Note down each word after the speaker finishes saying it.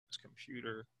It's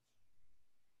computer.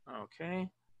 Okay.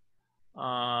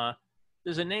 Uh,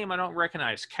 there's a name I don't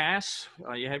recognize. Cass,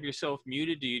 you have yourself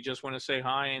muted. Do you just want to say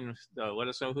hi and let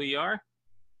us know who you are?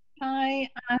 Hi,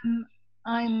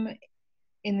 I'm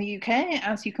in the UK,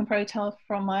 as you can probably tell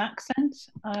from my accent.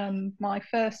 My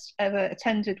first ever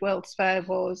attended World's Fair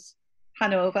was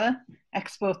Hanover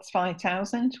Expo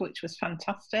 5000, which was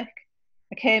fantastic.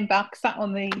 I came back, sat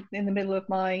on the in the middle of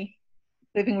my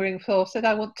living room floor, said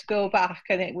I want to go back,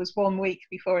 and it was 1 week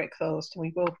before it closed,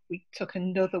 and we took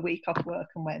another week off work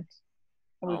and went,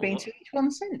 and we've Oh, been to each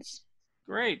one since.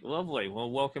 great, lovely.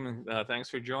 Well, welcome and thanks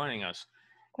for joining us.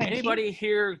 Thank you. Anybody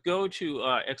here go to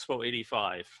Expo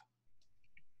 85?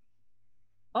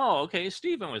 Oh, okay.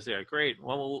 Stephen was there. Great.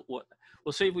 Well,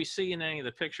 we'll see if we see in any of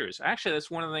the pictures. Actually,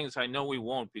 that's one of the things I know we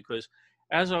won't, because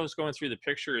as I was going through the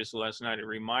pictures last night, it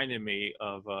reminded me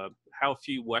of how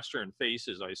few Western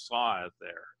faces I saw out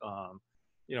there.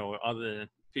 Other than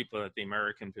people at the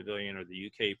American Pavilion or the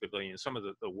UK Pavilion, some of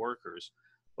the workers.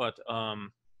 But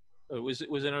it was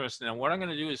interesting. Now, what I'm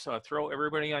going to do is throw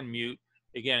everybody on mute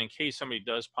again in case somebody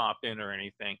does pop in or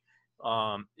anything.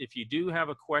 If you do have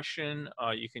a question,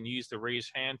 you can use the raise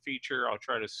hand feature. I'll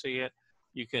try to see it.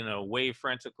 You can wave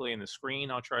frantically in the screen.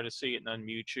 I'll try to see it and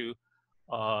unmute you.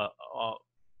 Uh, uh,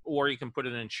 or you can put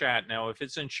it in chat. Now, if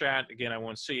it's in chat, again, I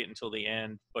won't see it until the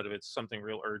end. But if it's something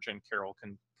real urgent, Carol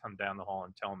can come down the hall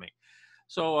and tell me.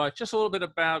 So just a little bit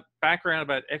about background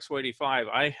about Expo 85.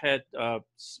 I had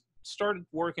started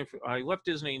working I left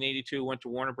Disney in 82, went to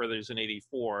Warner Brothers in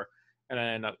 84.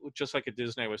 And then just like at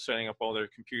Disney, I was setting up all their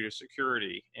computer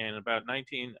security. And about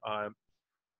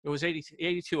it was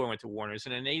 82, I went to Warner's.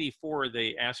 And in 84,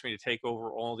 they asked me to take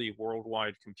over all the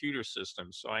worldwide computer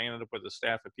systems. So I ended up with a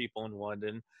staff of people in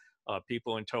London,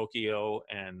 people in Tokyo,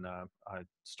 and I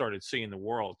started seeing the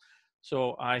world.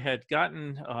 So I had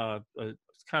gotten a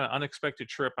kind of unexpected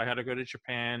trip. I had to go to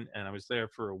Japan, and I was there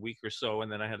for a week or so.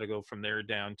 And then I had to go from there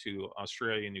down to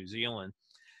Australia, New Zealand.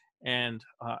 And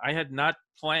I had not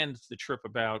planned the trip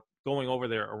about going over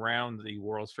there around the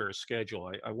World's Fair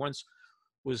schedule. I once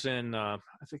was in, I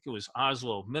think it was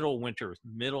Oslo, middle winter,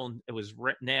 it was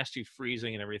nasty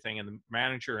freezing and everything. And the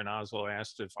manager in Oslo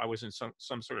asked if I was in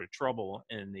some sort of trouble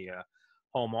in the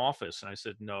home office. And I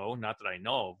said, no, not that I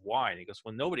know of. Why? And he goes,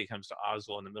 well, nobody comes to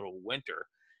Oslo in the middle of winter.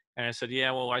 And I said,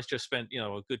 yeah, well, I just spent,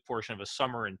 a good portion of a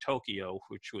summer in Tokyo,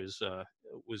 which was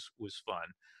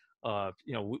fun.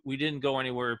 We didn't go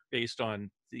anywhere based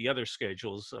on the other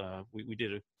schedules. We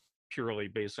did it purely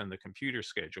based on the computer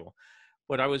schedule.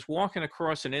 But I was walking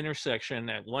across an intersection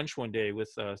at lunch one day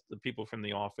with the people from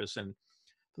the office. And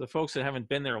for the folks that haven't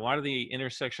been there, a lot of the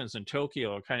intersections in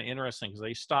Tokyo are kind of interesting because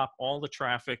they stop all the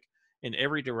traffic in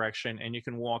every direction, and you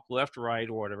can walk left, right,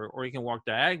 or whatever, or you can walk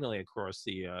diagonally across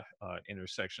the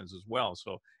intersections as well.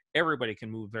 So everybody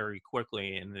can move very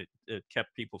quickly, and it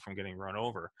kept people from getting run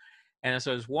over. And as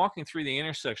I was walking through the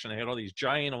intersection, I had all these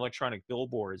giant electronic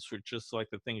billboards, which just like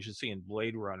the things you see in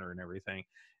Blade Runner and everything.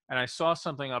 And I saw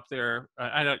something up there.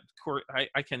 I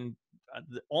can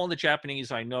all the Japanese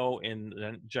I know in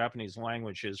the Japanese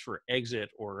language is for exit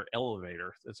or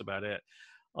elevator. That's about it.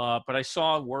 But I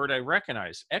saw a word I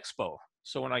recognized, Expo.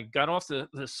 So when I got off the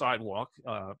sidewalk,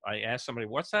 I asked somebody,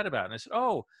 "What's that about?" And I said,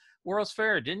 "Oh, World's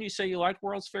Fair. Didn't you say you liked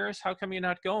World's Fairs? How come you're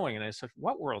not going?" And I said,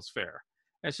 "What World's Fair?"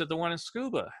 I said, "The one in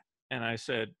Tsukuba." And I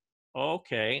said,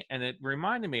 okay. And it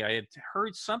reminded me, I had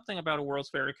heard something about a World's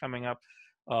Fair coming up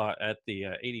at the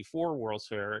 84 World's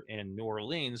Fair in New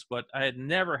Orleans, but I had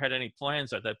never had any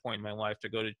plans at that point in my life to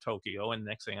go to Tokyo. And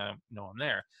next thing I know, I'm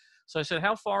there. So I said,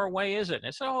 how far away is it? And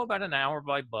they said, oh, about an hour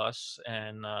by bus.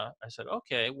 And I said,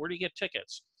 okay, where do you get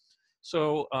tickets?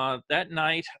 So that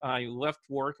night, I left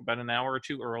work about an hour or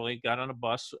two early, got on a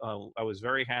bus. I was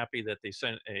very happy that they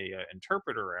sent a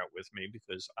interpreter out with me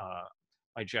because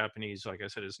my Japanese, like I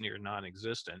said, is near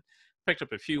non-existent. Picked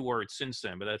up a few words since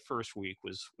then, but that first week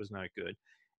was not good.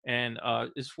 And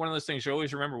it's one of those things you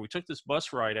always remember. We took this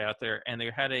bus ride out there, and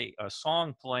they had a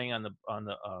song playing on the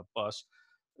bus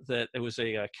that it was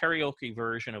a karaoke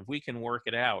version of "We Can Work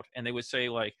It Out," and they would say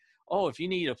like, "Oh, if you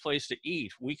need a place to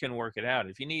eat, we can work it out.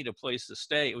 If you need a place to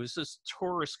stay," it was this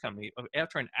tourist company.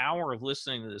 After an hour of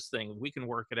listening to this thing, "We Can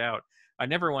Work It Out," I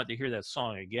never wanted to hear that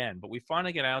song again. But we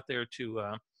finally get out there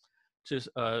to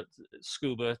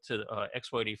Tsukuba, to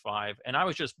Expo 85, and I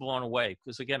was just blown away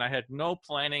because again I had no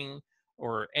planning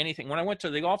or anything. When I went to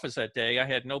the office that day, I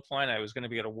had no plan I was going to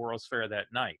be at a World's Fair that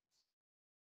night.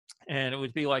 And it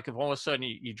would be like if all of a sudden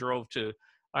you drove to,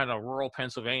 I don't know, rural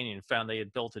Pennsylvania and found they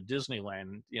had built a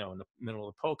Disneyland, in the middle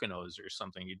of the Poconos or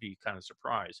something. You'd be kind of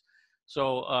surprised.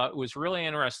 So it was really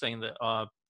interesting that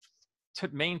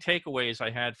main takeaways I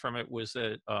had from it was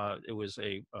that it was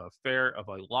a fair of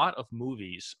a lot of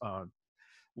movies. I'll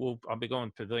be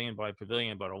going pavilion by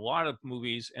pavilion, but a lot of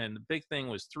movies. And the big thing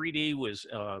was 3D was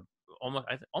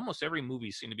almost every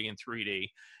movie seemed to be in 3D.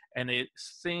 And the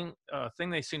thing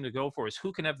they seem to go for is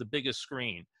who can have the biggest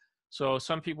screen. So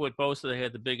some people would boast that they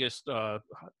had the biggest,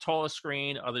 tallest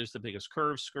screen, others the biggest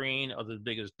curved screen, others the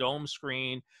biggest dome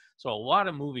screen. So a lot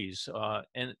of movies.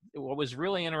 And what was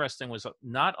really interesting was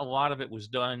not a lot of it was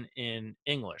done in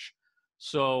English.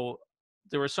 So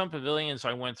there were some pavilions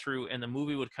I went through, and the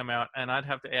movie would come out, and I'd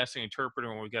have to ask the interpreter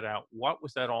when we got out, what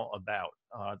was that all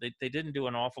about? They didn't do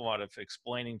an awful lot of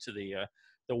explaining to the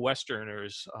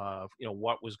Westerners,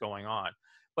 what was going on.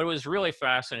 But it was really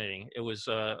fascinating. It was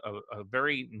a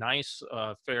very nice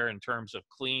fair in terms of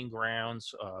clean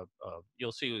grounds.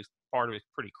 You'll see it was, part of it's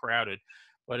pretty crowded,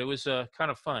 but it was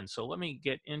kind of fun. So let me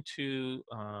get into,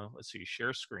 let's see,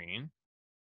 share screen.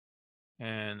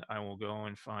 And I will go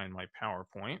and find my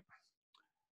PowerPoint.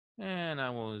 And I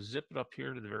will zip it up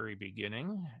here to the very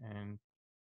beginning. And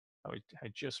I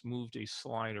just moved a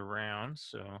slide around.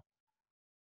 So,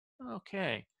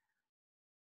 okay.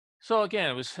 So again,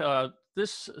 it was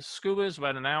this Tsukuba is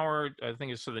about an hour. I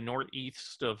think it's to the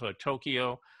northeast of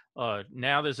Tokyo.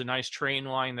 Now there's a nice train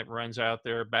line that runs out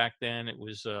there. Back then it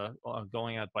was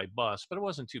going out by bus, but it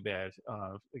wasn't too bad.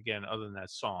 Again, other than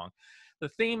that song. The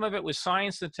theme of it was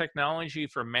science and technology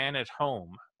for man at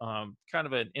home. Kind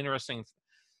of an interesting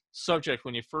subject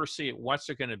when you first see it. What's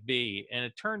it going to be? And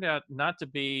it turned out not to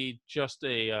be just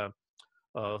a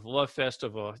love fest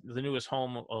of the newest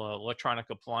home electronic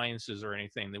appliances or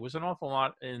anything. There was an awful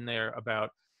lot in there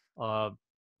about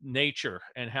nature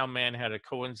and how man had to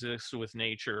coexist with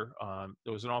nature.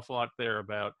 There was an awful lot there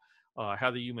about how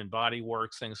the human body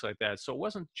works, things like that. So it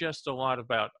wasn't just a lot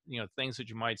about things that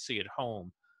you might see at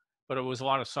home, but it was a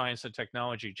lot of science and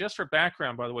technology. Just for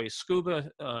background, by the way, Tsukuba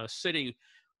City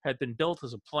had been built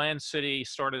as a planned city,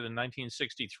 started in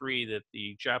 1963, that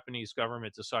the Japanese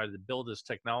government decided to build this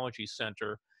technology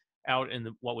center out in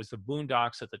what was the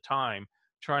boondocks at the time,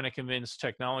 trying to convince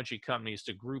technology companies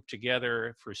to group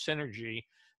together for synergy,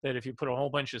 that if you put a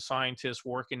whole bunch of scientists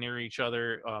working near each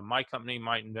other, my company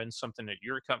might invent something that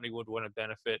your company would want to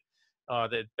benefit.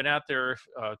 They'd been out there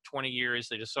 20 years.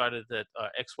 They decided that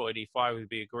Expo 85 would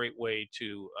be a great way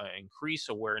to increase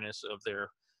awareness of their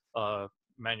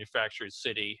manufactured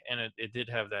city, and it did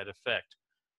have that effect.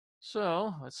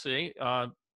 So let's see,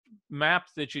 map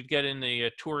that you'd get in the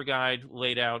tour guide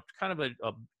laid out kind of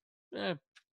a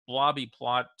blobby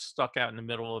plot stuck out in the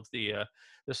middle of the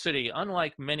city.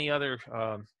 Unlike many other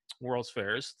World's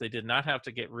Fairs, they did not have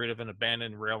to get rid of an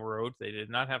abandoned railroad. They did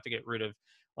not have to get rid of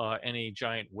any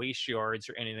giant waste yards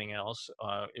or anything else.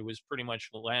 It was pretty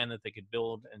much land that they could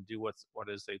build and do what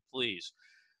as they please.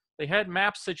 They had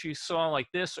maps that you saw like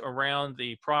this around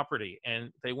the property,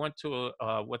 and they went to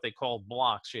what they called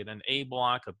blocks. You had an A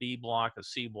block, a B block, a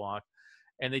C block,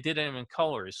 and they did them in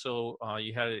colors. So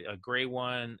you had a gray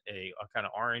one, a kind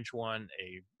of orange one,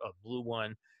 a blue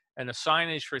one, and the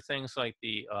signage for things like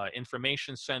the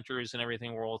information centers and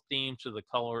everything were all themed to the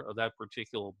color of that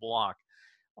particular block.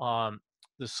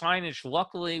 The signage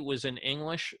luckily was in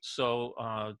English, so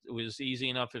it was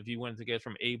easy enough. If you wanted to get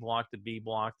from A block to B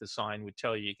block, the sign would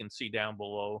tell you. You can see down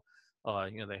below,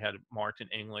 they had it marked in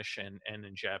English and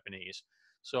in Japanese.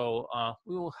 So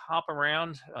we will hop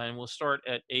around and we'll start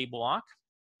at A block.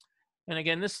 And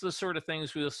again, this is the sort of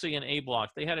things we'll see in A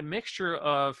block. They had a mixture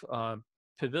of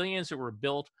pavilions that were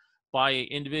built by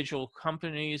individual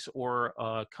companies or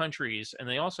countries, and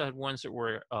they also had ones that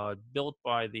were built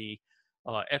by the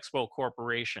Expo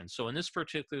Corporation. So in this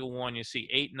particular one, you see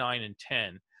 8, 9, and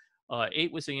 10.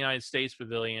 8 was the United States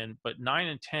Pavilion, but 9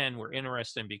 and 10 were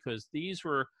interesting because these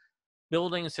were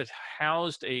buildings that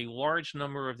housed a large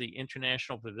number of the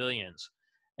international pavilions.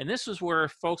 And this is where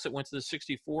folks that went to the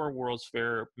 64 World's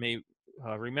Fair may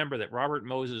remember that Robert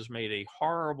Moses made a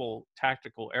horrible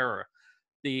tactical error.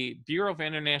 The Bureau of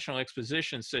International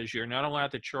Exposition says you're not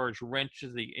allowed to charge rent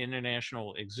to the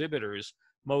international exhibitors.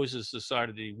 Moses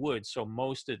decided he would, so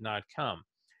most did not come.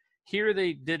 Here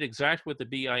they did exactly what the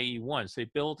BIE wants. They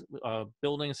built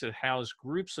buildings that housed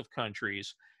groups of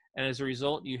countries, and as a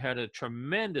result, you had a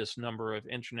tremendous number of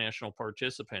international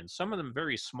participants, some of them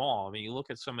very small. I mean, you look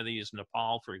at some of these,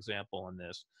 Nepal, for example, in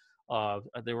this.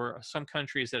 There were some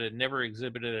countries that had never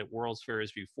exhibited at World's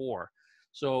Fairs before.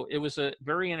 So it was a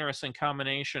very interesting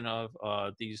combination of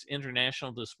these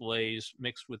international displays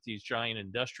mixed with these giant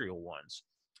industrial ones.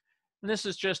 And this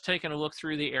is just taking a look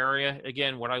through the area.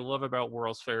 Again, what I love about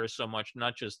World's Fair is so much,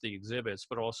 not just the exhibits,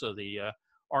 but also the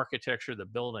architecture of the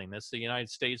building. That's the United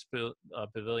States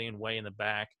Pavilion way in the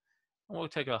back. We'll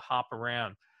take a hop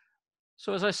around.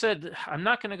 So as I said, I'm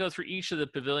not going to go through each of the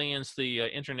pavilions, the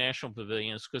international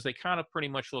pavilions, because they kind of pretty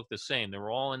much look the same. They were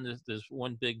all in this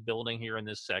one big building here in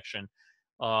this section.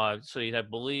 So you'd have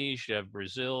Belize, you'd have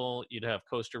Brazil, you'd have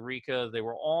Costa Rica. They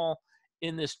were all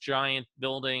in this giant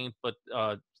building, but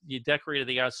you decorated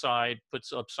the outside,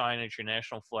 puts up signage, your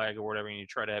national flag or whatever, and you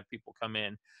try to have people come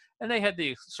in. And they had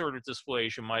the sort of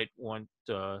displays you might want,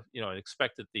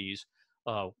 expect at these.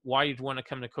 Why you'd want to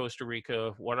come to Costa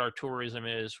Rica, what our tourism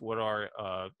is, what our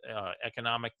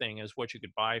economic thing is, what you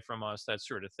could buy from us, that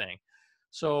sort of thing.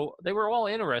 So they were all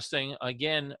interesting.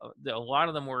 Again, a lot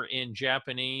of them were in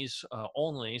Japanese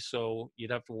only, so you'd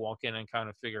have to walk in and kind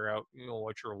of figure out,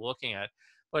 what you're looking at.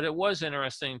 But it was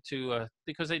interesting to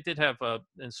because they did have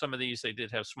in some of these they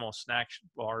did have small snack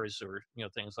bars or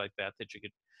things like that that you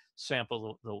could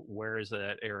sample the wares of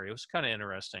that area. It was kind of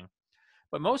interesting.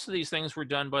 But most of these things were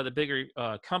done by the bigger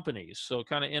companies. So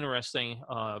kind of interesting.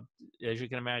 As you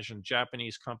can imagine,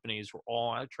 Japanese companies were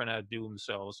all out trying to outdo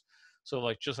themselves.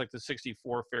 So just like the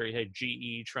 64 fair, you had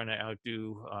GE trying to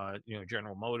outdo,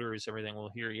 General Motors, everything.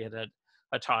 Well, here you had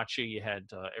Hitachi, you had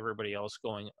everybody else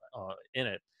going in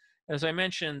it. As I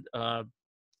mentioned,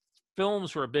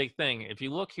 films were a big thing. If you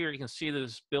look here, you can see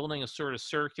this building is sort of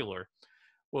circular.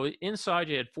 Well, inside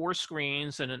you had 4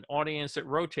 screens and an audience that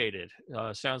rotated.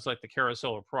 Sounds like the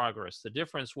Carousel of Progress. The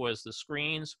difference was the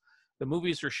screens, the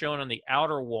movies were shown on the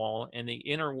outer wall, and the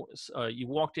inner, you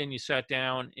walked in, you sat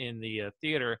down in the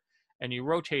theater, and you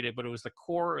rotated, but it was the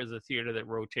core of the theater that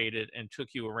rotated and took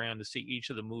you around to see each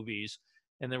of the movies.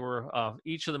 And there were,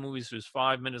 each of the movies was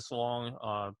 5 minutes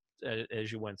long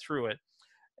as you went through it.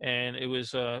 And it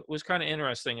was kind of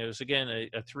interesting. It was again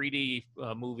a 3D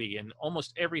movie, and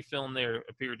almost every film there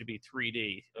appeared to be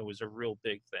 3D. It was a real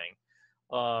big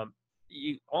thing.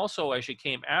 You also, as you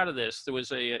came out of this, there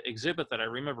was a exhibit that I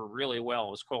remember really well.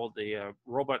 It was called the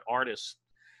Robot Artists,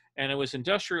 and it was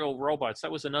industrial robots.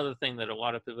 That was another thing that a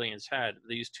lot of pavilions had.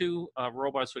 These 2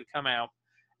 robots would come out,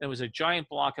 and there was a giant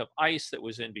block of ice that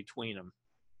was in between them.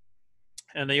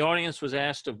 And the audience was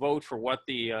asked to vote for what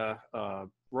the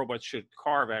robots should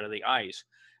carve out of the ice.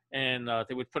 And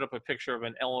they would put up a picture of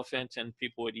an elephant, and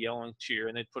people would yell and cheer.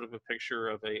 And they'd put up a picture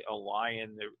of a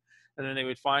lion. And then they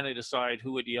would finally decide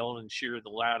who would yell and cheer the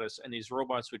loudest. And these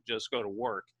robots would just go to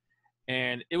work.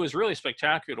 And it was really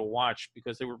spectacular to watch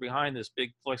because they were behind this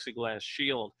big plexiglass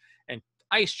shield. And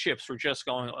ice chips were just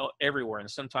going everywhere,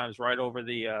 and sometimes right over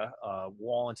the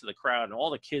wall into the crowd, and all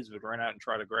the kids would run out and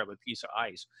try to grab a piece of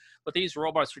ice. But these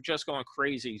robots were just going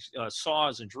crazy,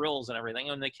 saws and drills and everything,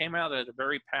 and they came out at a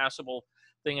very passable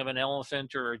thing of an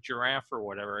elephant or a giraffe or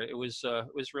whatever. It was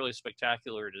really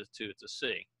spectacular to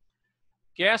see.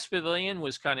 Gas Pavilion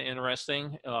was kind of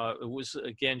interesting. It was,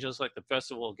 again, just like the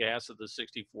Festival of Gas at the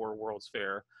 64 World's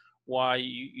Fair. Why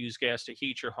you use gas to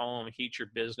heat your home, heat your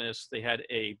business. They had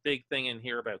a big thing in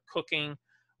here about cooking.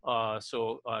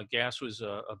 So gas was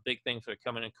a big thing for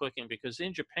coming and cooking, because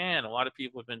in Japan, a lot of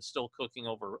people have been still cooking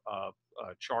over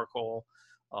charcoal,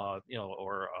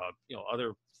 or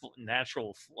other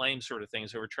natural flame sort of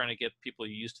things. They were trying to get people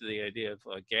used to the idea of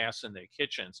gas in their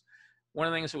kitchens. One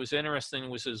of the things that was interesting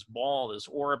was this ball, this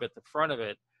orb at the front of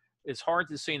it. It's hard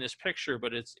to see in this picture,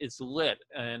 but it's lit,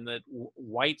 and that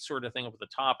white sort of thing up at the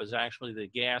top is actually the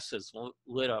gas that's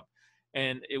lit up,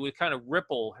 and it would kind of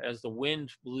ripple as the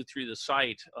wind blew through the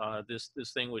site. This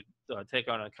thing would take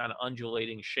on a kind of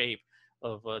undulating shape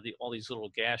of all these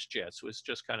little gas jets. It was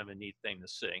just kind of a neat thing to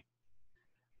see.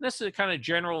 This is a kind of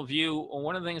general view.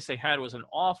 One of the things they had was an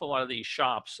awful lot of these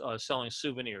shops selling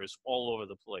souvenirs all over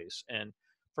the place, and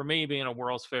for me, being a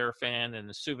World's Fair fan and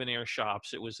the souvenir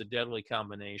shops, it was a deadly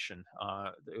combination.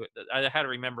 I had to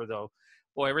remember, though,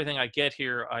 boy, everything I get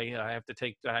here, I have to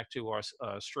take back to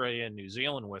Australia and New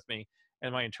Zealand with me.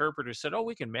 And my interpreter said, "Oh,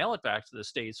 we can mail it back to the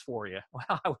States for you."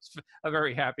 Well, I was a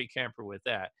very happy camper with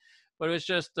that. But it was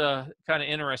just kind of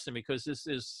interesting, because this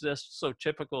is just so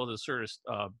typical of the sort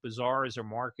of bazaars or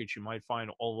markets you might find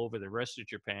all over the rest of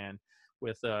Japan,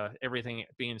 with everything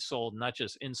being sold, not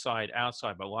just inside,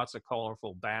 outside, but lots of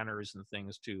colorful banners and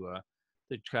things to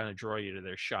kind of draw you to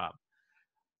their shop.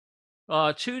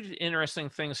 2 interesting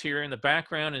things here. In the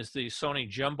background is the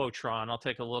Sony Jumbotron. I'll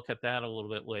take a look at that a little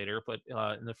bit later. But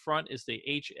in the front is the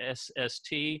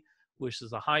HSST, which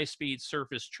is a high-speed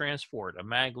surface transport, a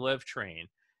maglev train.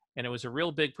 And it was a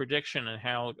real big prediction on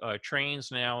how trains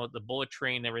now, the bullet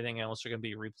train and everything else, are going to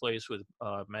be replaced with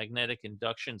magnetic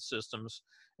induction systems.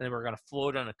 And then we're going to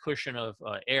float on a cushion of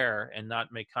air and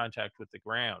not make contact with the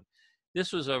ground.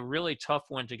 This was a really tough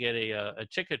one to get a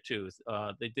ticket to.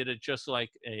 They did it just like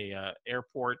a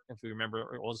airport, if you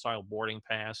remember, old style boarding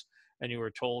pass, and you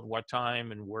were told what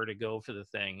time and where to go for the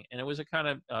thing. And it was a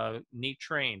kind of neat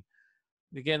train.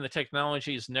 Again, the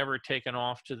technology has never taken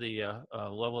off to the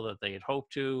level that they had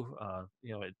hoped to.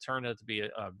 It turned out to be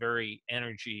a very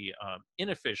energy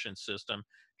inefficient system.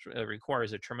 It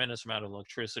requires a tremendous amount of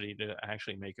electricity to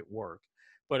actually make it work.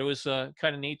 But it was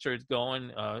kind of neat to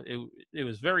going. It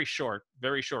was very short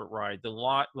ride. The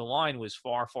line was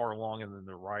far longer than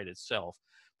the ride itself.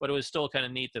 But it was still kind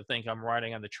of neat to think I'm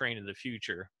riding on the train of the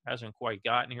future. Hasn't quite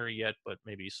gotten here yet, but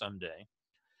maybe someday.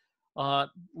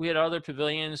 We had other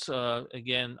pavilions.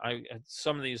 Again,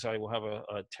 some of these I will have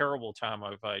a terrible time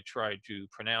if I try to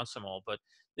pronounce them all. But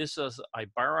this is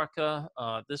Ibaraka.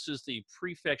 This is the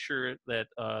prefecture that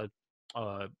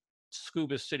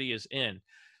Tsukuba City is in.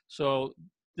 So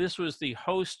this was the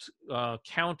host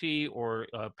county or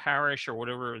parish or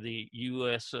whatever the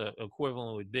U.S.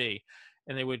 Equivalent would be.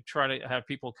 And they would try to have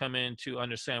people come in to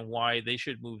understand why they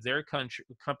should move their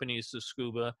companies to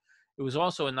Tsukuba. It was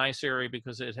also a nice area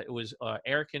because it was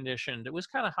air conditioned. It was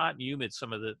kind of hot and humid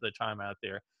some of the time out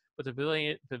there. But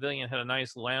the pavilion had a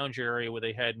nice lounge area where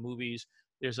they had movies.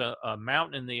 There's a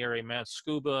mountain in the area, Mount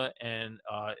Scuba, and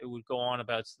it would go on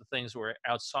about the things that were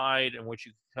outside and what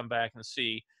you could come back and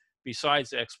see.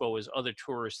 Besides the expo, is other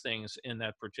tourist things in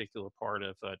that particular part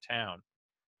of town.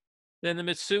 Then the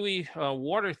Mitsui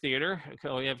Water Theater,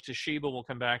 we have Toshiba we'll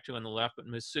come back to on the left, but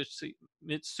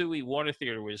Mitsui Water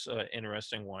Theater was an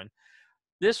interesting one.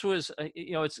 This was,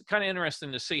 it's kind of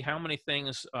interesting to see how many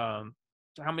things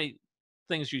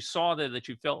you saw there that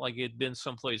you felt like it had been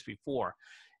someplace before.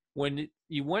 When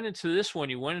you went into this one,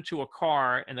 you went into a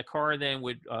car, and the car then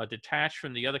would detach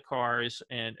from the other cars,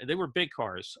 and they were big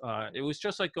cars. It was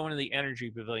just like going to the Energy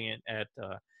Pavilion at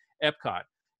Epcot.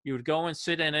 You would go and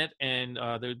sit in it, and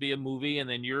there would be a movie, and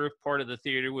then your part of the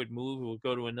theater would move. It would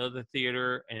go to another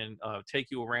theater and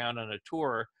take you around on a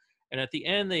tour. And at the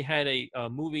end, they had a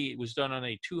movie. It was done on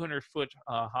a 200-foot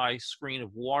high screen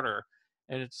of water.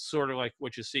 And it's sort of like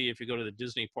what you see if you go to the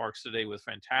Disney parks today with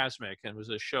Fantasmic. And it was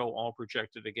a show all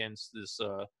projected against this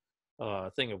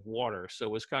thing of water. So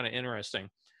it was kind of interesting.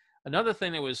 Another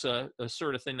thing that was a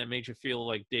sort of thing that made you feel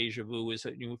like deja vu is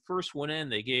that you first went in,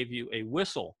 they gave you a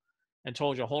whistle and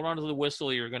told you, hold on to the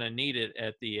whistle, you're going to need it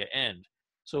at the end.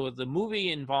 So the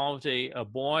movie involved a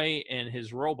boy and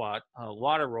his robot, a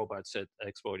lot of robots at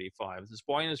Expo 85. This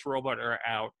boy and his robot are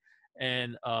out,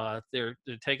 and they're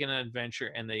taking an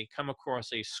adventure, and they come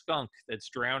across a skunk that's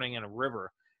drowning in a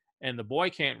river. And the boy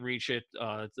can't reach it.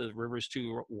 The river's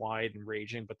too wide and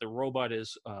raging, but the robot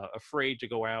is afraid to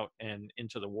go out and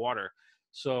into the water.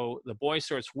 So the boy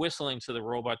starts whistling to the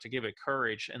robot to give it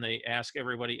courage, and they ask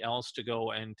everybody else to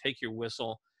go and take your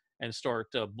whistle and start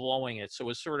blowing it. So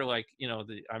it's sort of like,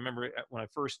 I remember when I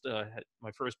first had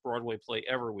my first Broadway play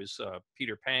ever was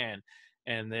Peter Pan,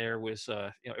 and there was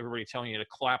everybody telling you to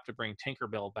clap to bring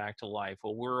Tinkerbell back to life.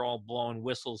 Well, we're all blowing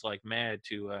whistles like mad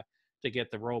to get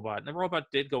the robot, and the robot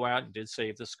did go out and did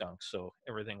save the skunk, so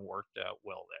everything worked out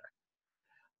well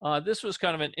there. This was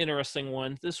kind of an interesting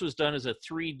one. This was done as a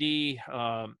 3D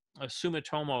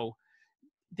Sumitomo.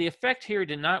 The effect here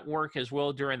did not work as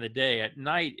well during the day. At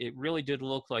night, it really did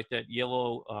look like that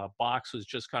yellow box was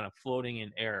just kind of floating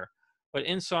in air. But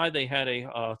inside, they had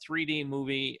a 3D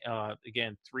movie,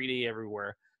 again, 3D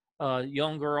everywhere. A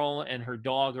young girl and her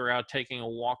dog are out taking a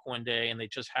walk one day, and they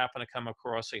just happen to come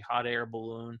across a hot air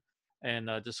balloon and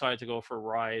decide to go for a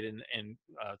ride and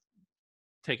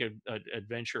take an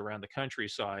adventure around the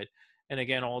countryside, and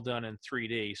again all done in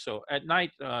 3D. So at night,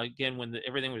 again when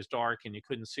everything was dark and you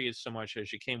couldn't see it so much,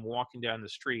 as you came walking down the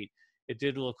street, it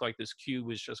did look like this cube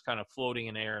was just kind of floating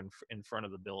in air in front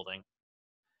of the building.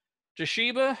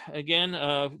 Toshiba, again,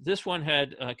 this one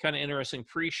had a kind of interesting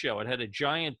pre-show. It had a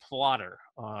giant plotter,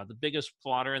 the biggest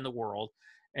plotter in the world,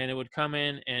 and it would come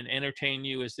in and entertain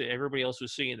you as everybody else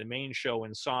was seeing the main show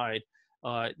inside.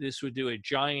 This would do a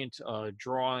giant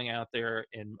drawing out there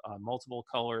in multiple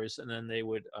colors, and then they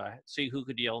would see who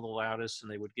could yell the loudest,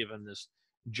 and they would give them this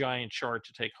giant chart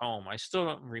to take home. I still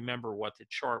don't remember what the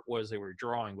chart was they were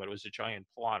drawing, but it was a giant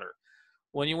plotter.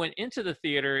 When you went into the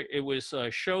theater, it was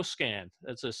show scan.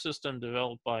 That's a system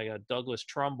developed by Douglas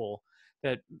Trumbull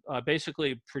that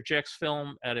basically projects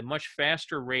film at a much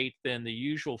faster rate than the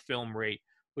usual film rate,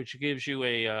 which gives you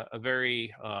a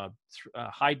very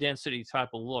high density type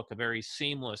of look, a very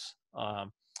seamless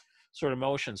sort of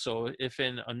motion. So if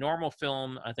in a normal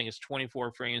film, I think it's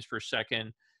 24 frames per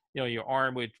second, your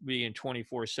arm would be in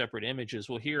 24 separate images.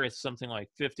 Well, here it's something like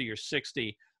 50 or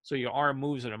 60, So your arm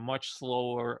moves at a much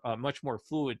slower, much more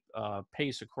fluid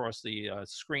pace across the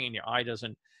screen. Your eye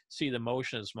doesn't see the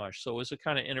motion as much. So it was a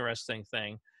kind of interesting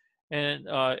thing. And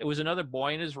it was another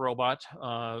Boy and His Robot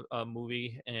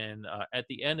movie. And at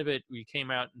the end of it, we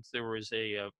came out and there was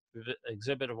a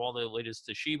exhibit of all the latest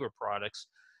Toshiba products,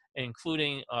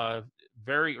 including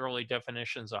very early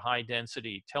definitions of high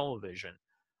density television.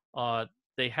 Uh,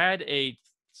 they had a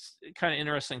kind of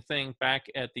interesting thing back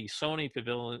at the Sony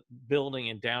Pavilion building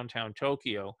in downtown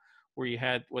Tokyo, where you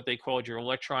had what they called your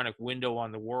electronic window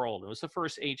on the world. It was the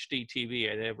first HD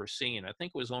TV I'd ever seen. I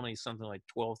think it was only something like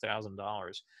 $12,000.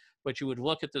 But you would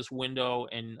look at this window,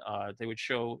 and they would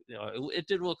show. It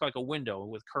did look like a window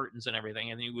with curtains and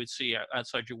everything, and you would see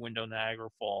outside your window Niagara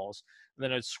Falls. And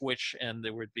then it'd switch, and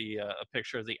there would be a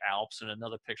picture of the Alps and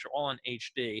another picture, all in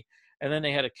HD. And then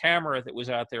they had a camera that was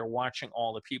out there watching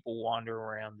all the people wander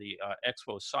around the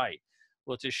expo site.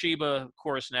 Well, Toshiba, of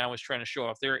course, now is trying to show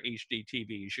off their HD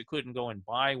TVs. You couldn't go and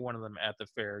buy one of them at the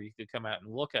fair. You could come out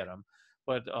and look at them.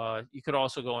 But you could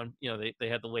also go and, they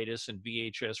had the latest in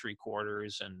VHS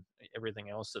recorders and everything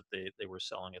else that they were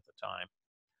selling at the time.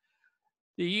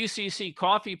 The UCC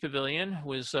Coffee Pavilion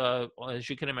was, as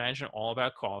you can imagine, all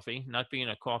about coffee. Not being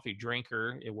a coffee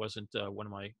drinker, it wasn't one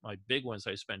of my big ones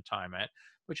I spent time at.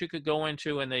 But you could go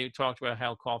into, and they talked about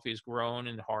how coffee is grown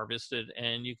and harvested,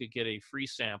 and you could get a free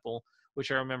sample,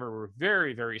 which I remember were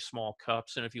very, very small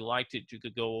cups. And if you liked it, you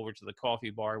could go over to the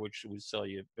coffee bar, which would sell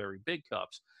you very big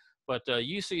cups. But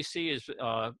UCC is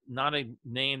not a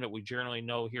name that we generally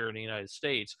know here in the United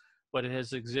States, but it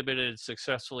has exhibited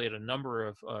successfully at a number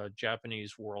of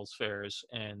Japanese World's Fairs,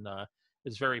 and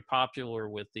is very popular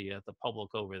with the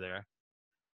public over there.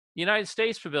 United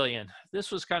States Pavilion.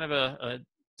 This was kind of a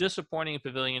disappointing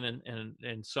pavilion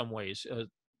in some ways.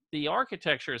 The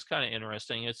architecture is kind of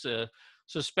interesting. It's a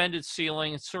suspended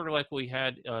ceiling. It's sort of like we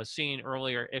had seen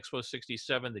earlier, Expo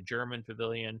 67, the German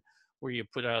pavilion, where you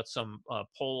put out some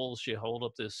poles, you hold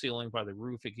up the ceiling by the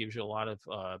roof. It gives you a lot of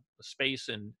space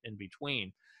in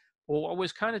between. Well, what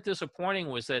was kind of disappointing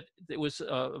was that it was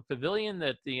a pavilion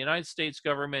that the United States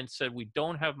government said, we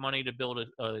don't have money to build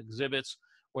exhibits.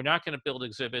 We're not going to build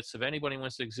exhibits. If anybody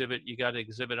wants to exhibit, you got to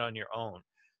exhibit on your own.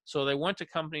 So they went to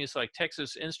companies like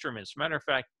Texas Instruments. Matter of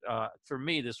fact, for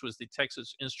me, this was the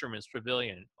Texas Instruments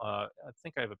Pavilion. I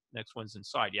think I have a next one's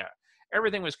inside. Yeah,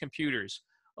 everything was computers.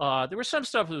 There was some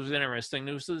stuff that was interesting.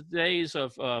 There was the days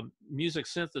of music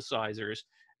synthesizers.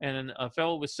 And a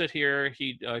fellow would sit here,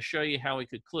 he'd show you how he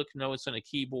could click notes on a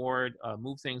keyboard,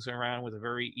 move things around with a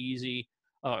very easy,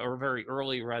 or very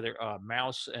early rather,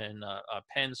 mouse and a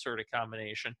pen sort of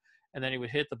combination. And then he would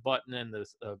hit the button and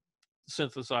the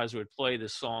synthesizer would play the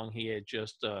song he had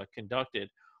just conducted.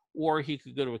 Or he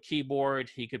could go to a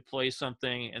keyboard, he could play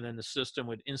something, and then the system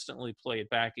would instantly play it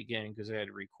back again because they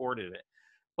had recorded it.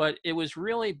 But it was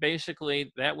really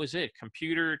basically, that was it.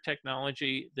 Computer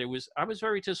technology. I was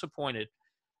very disappointed.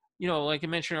 Like I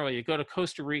mentioned earlier, you go to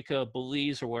Costa Rica,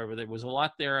 Belize, or wherever, there was a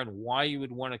lot there on why you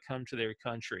would want to come to their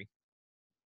country.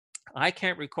 I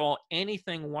can't recall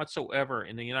anything whatsoever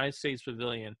in the United States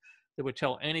Pavilion that would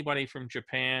tell anybody from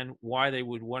Japan why they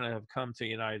would want to have come to the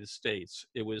United States.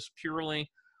 It was purely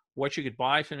what you could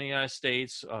buy from the United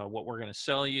States, what we're going to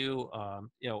sell you.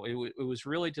 It was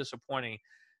really disappointing.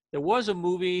 There was a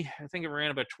movie, I think it ran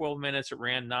about 12 minutes. It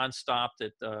ran nonstop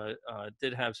that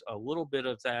did have a little bit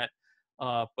of that.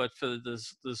 But for the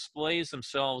displays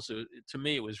themselves, to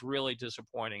me, it was really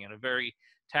disappointing and a very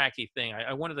tacky thing.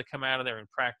 I wanted to come out of there and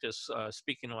practice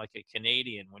speaking like a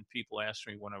Canadian when people asked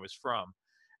me when I was from.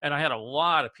 And I had a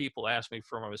lot of people ask me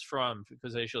where I was from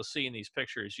because, as you'll see in these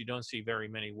pictures, you don't see very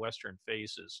many Western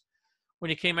faces. When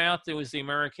you came out, there was the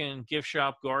American Gift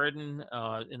Shop Garden.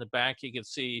 In the back, you could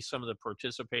see some of the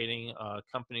participating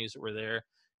companies that were there.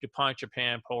 DuPont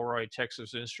Japan, Polaroid,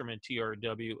 Texas Instrument,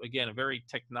 TRW. Again, a very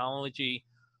technology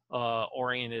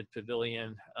oriented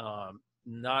pavilion,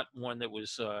 not one that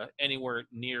was anywhere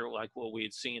near like what we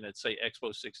had seen at, say,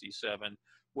 Expo 67,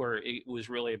 where it was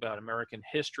really about American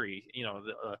history,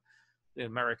 the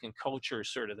American culture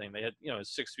sort of thing. They had,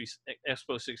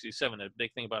 Expo 67, a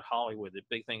big thing about Hollywood, a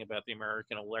big thing about the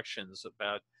American elections,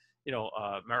 about,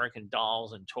 American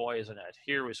dolls and toys and that.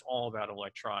 Here was all about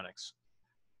electronics.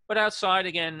 But outside,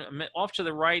 again, off to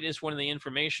the right is one of the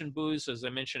information booths. As I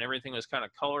mentioned, everything was kind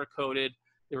of color-coded.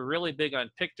 They were really big on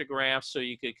pictographs, so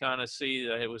you could kind of see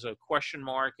that it was a question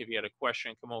mark. If you had a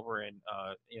question, come over and,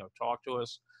 talk to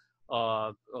us.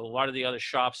 A lot of the other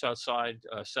shops outside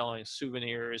selling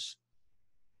souvenirs.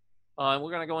 We're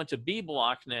going to go into B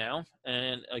block now.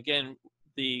 And again,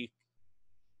 the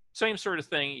same sort of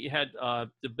thing. You had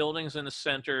the buildings in the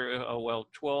center, well,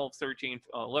 12, 13,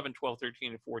 11, 12,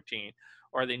 13, and 14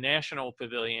 are the national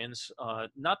pavilions.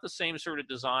 Not the same sort of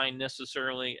design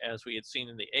necessarily as we had seen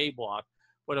in the A block,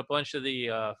 but a bunch of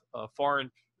the foreign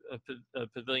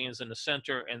pavilions in the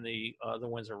center and the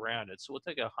ones around it. So we'll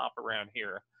take a hop around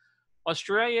here.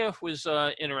 Australia was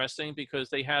interesting because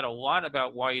they had a lot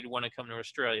about why you'd want to come to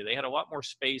Australia. They had a lot more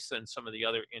space than some of the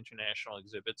other international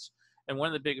exhibits. And one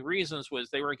of the big reasons was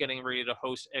they were getting ready to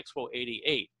host Expo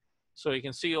 88. So you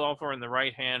can see over on the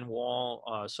right-hand wall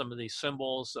some of these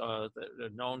symbols that are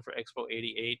known for Expo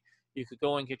 88. You could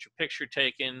go and get your picture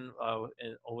taken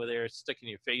over there, sticking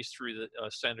your face through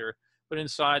the center. But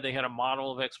inside, they had a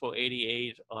model of Expo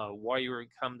 88, why you were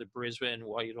come to Brisbane,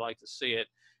 why you'd like to see it.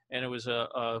 And it was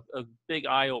a big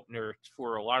eye opener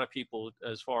for a lot of people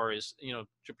as far as,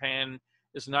 Japan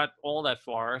is not all that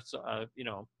far. It's,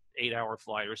 8-hour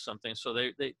flight or something. So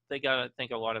they got, I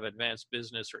think, a lot of advanced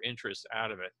business or interest out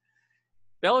of it.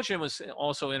 Belgium was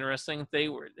also interesting. They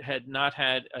had not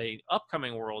had a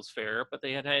upcoming World's Fair, but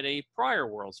they had had a prior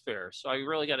World's Fair. So I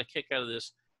really got a kick out of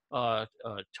this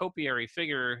topiary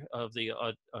figure of the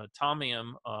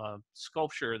atomium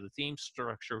sculpture, the theme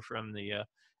structure from the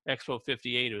Expo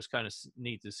 58. It was kind of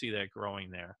neat to see that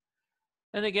growing there.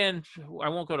 And again, I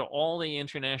won't go to all the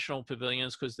international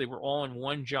pavilions because they were all in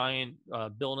one giant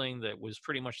building that was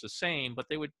pretty much the same, but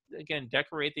they would, again,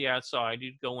 decorate the outside.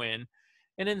 You'd go in.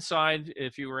 And inside,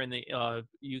 if you were in the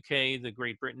UK, the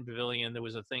Great Britain Pavilion, there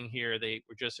was a thing here. They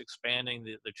were just expanding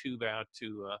the tube out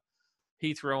to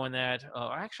Heathrow and that.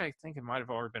 Actually, I think it might have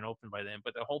already been open by then,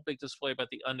 but the whole big display about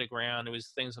the underground, it was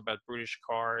things about British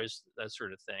cars, that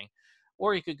sort of thing.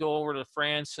 Or you could go over to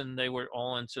France and they were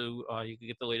all into, you could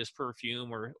get the latest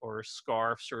perfume or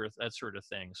scarves or that sort of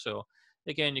thing. So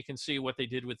again, you can see what they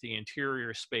did with the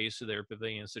interior space of their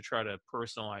pavilions to try to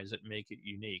personalize it and make it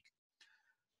unique.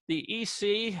 The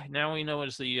EC, now we know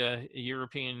as the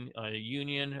European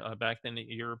Union, back then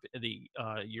the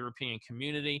European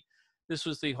Community. This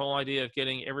was the whole idea of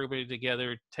getting everybody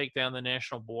together, take down the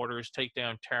national borders, take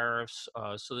down tariffs.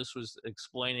 So this was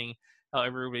explaining how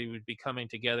everybody would be coming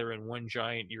together in one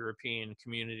giant European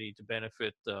community to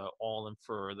benefit all of them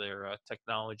for their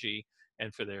technology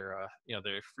and for their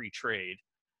their free trade.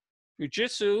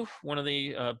 Fujitsu, one of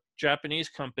the Japanese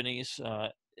companies,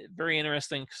 very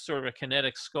interesting sort of a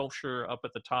kinetic sculpture up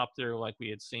at the top there, like we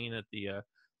had seen at the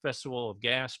Festival of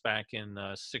Gas back in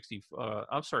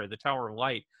I'm sorry, the Tower of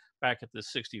Light back at the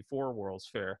 64 World's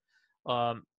Fair.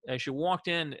 As you walked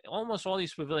in, almost all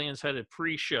these pavilions had a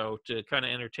pre-show to kind of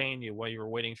entertain you while you were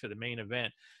waiting for the main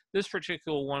event. This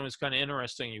particular one was kind of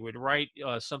interesting. You would write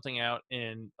something out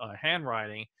in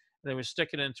handwriting, they would stick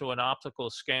it into an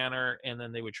optical scanner, and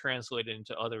then they would translate it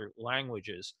into other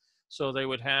languages. So they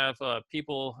would have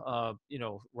people,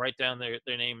 write down their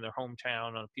name, their hometown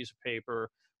on a piece of paper,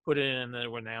 put it in, and they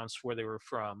would announce where they were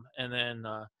from. And then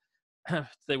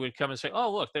they would come and say,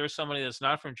 "Oh, look, there's somebody that's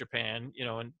not from Japan,"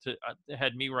 and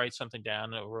had me write something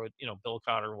down. I wrote, Bill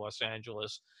Cotter, Los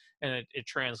Angeles, and it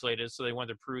translated. So they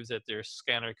wanted to prove that their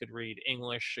scanner could read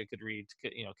English, it could read,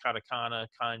 katakana,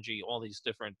 kanji, all these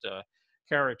different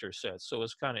character sets. So it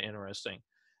was kind of interesting.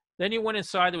 Then you went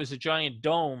inside. There was a giant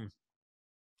dome.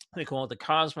 They call it the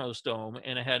Cosmos Dome,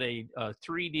 and it had a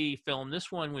 3D film.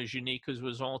 This one was unique because it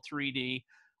was all 3D,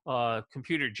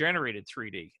 computer generated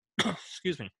 3D.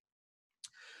 Excuse me.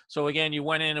 So again, you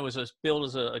went in. It was billed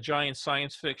as a giant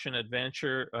science fiction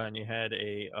adventure, and you had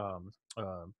a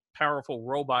powerful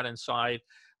robot inside.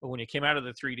 But when you came out of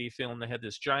the 3D film, they had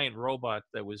this giant robot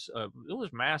that was it was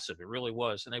massive. It really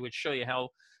was, and they would show you how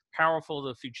powerful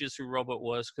the Fujitsu robot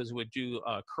was because it would do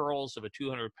curls of a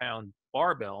 200-pound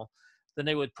barbell. Then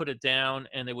they would put it down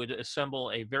and they would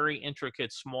assemble a very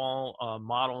intricate small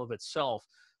model of itself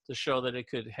to show that it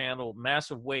could handle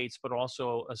massive weights, but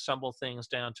also assemble things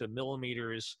down to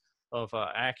millimeters of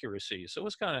accuracy. So it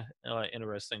was kind of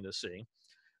interesting to see.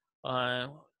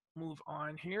 Move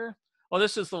on here. Oh,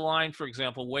 this is the line, for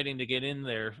example, waiting to get in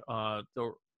there.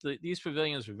 These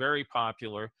pavilions are very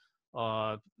popular.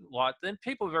 Then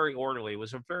people are very orderly. It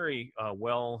was a very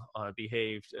well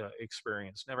behaved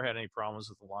experience. Never had any problems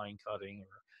with the line cutting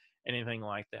or anything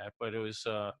like that. But it was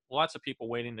lots of people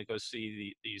waiting to go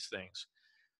see these things.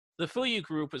 The Fuyu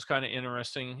group was kind of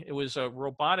interesting. It was a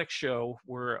robotic show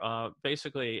where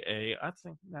basically I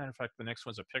think, matter of fact, the next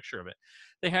one's a picture of it.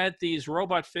 They had these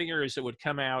robot figures that would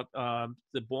come out.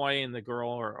 The boy and the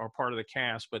girl are part of the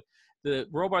cast, but the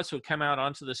robots would come out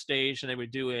onto the stage and they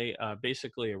would do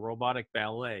basically a robotic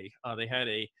ballet. They had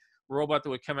a robot that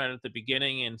would come out at the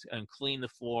beginning and clean the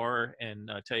floor and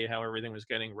tell you how everything was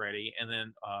getting ready. And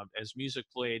then as music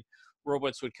played,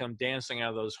 robots would come dancing out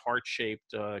of those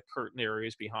heart-shaped curtain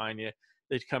areas behind you.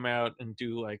 They'd come out and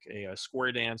do like a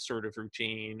square dance sort of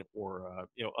routine, or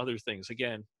other things.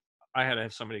 Again, I had to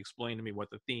have somebody explain to me what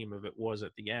the theme of it was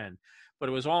at the end, but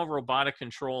it was all robotic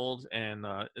controlled. And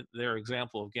their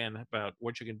example again about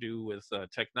what you can do with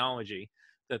technology,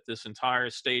 that this entire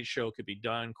stage show could be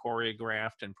done,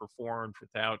 choreographed, and performed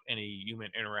without any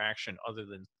human interaction other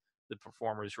than the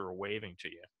performers who are waving to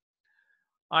you.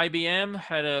 IBM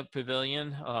had a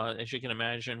pavilion. As you can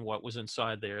imagine, what was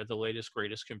inside there, the latest,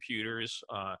 greatest computers.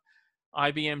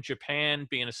 IBM Japan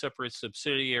being a separate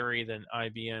subsidiary than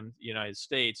IBM United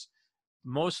States,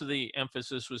 most of the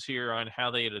emphasis was here on how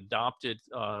they had adopted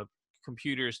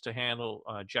computers to handle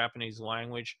Japanese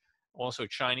language, also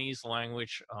Chinese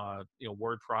language,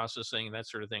 word processing, that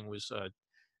sort of thing was.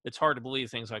 It's hard to believe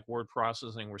things like word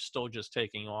processing were still just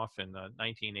taking off in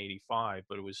 1985,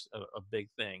 but it was a big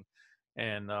thing.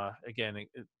 And again,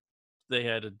 they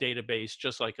had a database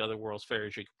just like other World's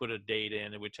Fairs. You could put a date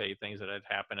in; it would tell you things that had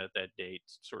happened at that date,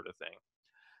 sort of thing.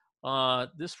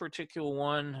 This particular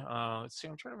one, let's see,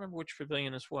 I'm trying to remember which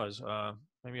pavilion this was.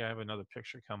 Maybe I have another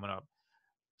picture coming up.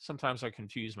 Sometimes I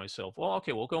confuse myself. Well,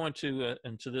 okay, we'll go into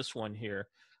this one here.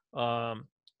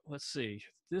 Let's see.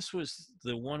 This was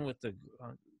the one with the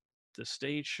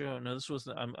stage show. No, this was.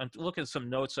 I'm looking at some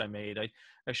notes I made.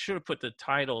 I should have put the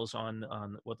titles on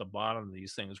what the bottom of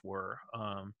these things were.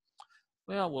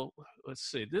 Well, let's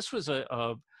see. This was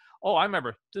oh, I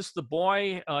remember. This the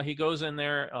boy. He goes in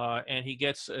there and he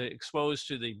gets exposed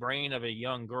to the brain of a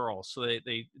young girl. So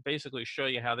they basically show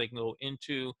you how they can go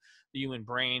into the human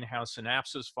brain, how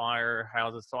synapses fire,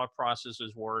 how the thought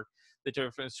processes work, the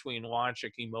difference between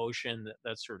logic, emotion,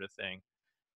 that sort of thing.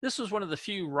 This was one of the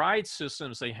few ride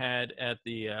systems they had at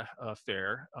the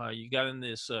fair. You got in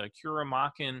this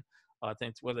Kuramakan, I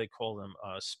think what they call them,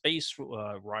 space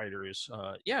riders.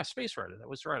 Yeah, space rider. That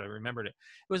was right. I remembered it.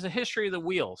 It was the history of the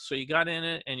wheel. So you got in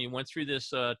it and you went through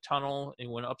this tunnel and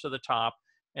went up to the top.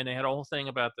 And they had a whole thing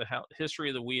about the history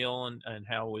of the wheel and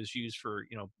how it was used for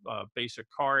basic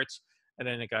carts. And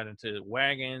then it got into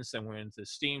wagons, then went into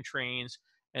steam trains,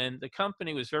 and the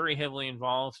company was very heavily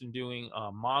involved in doing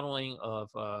modeling of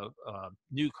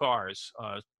new cars,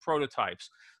 prototypes.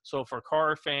 So for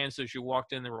car fans, as you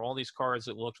walked in, there were all these cars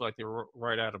that looked like they were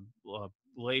right out of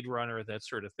Blade Runner, that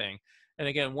sort of thing. And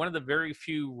again, one of the very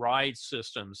few ride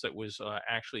systems that was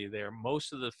actually there.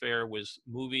 Most of the fair was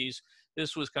movies.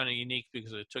 This was kind of unique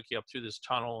because it took you up through this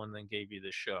tunnel and then gave you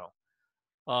this show.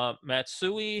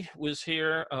 Matsui was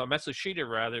here, Matsushita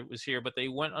rather was here, but they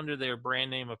went under their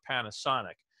brand name of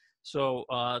Panasonic. So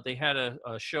they had a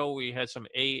show where you had some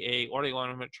AA, audio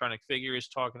animatronic figures,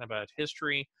 talking about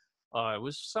history. It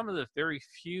was some of the very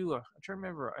few, I'm trying to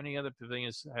remember any other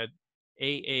pavilions that had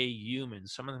AA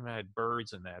humans. Some of them had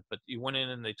birds in that, but you went in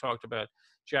and they talked about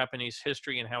Japanese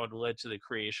history and how it led to the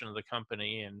creation of the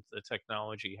company and the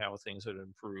technology, how things had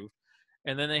improved.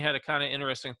 And then they had a kind of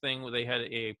interesting thing where they had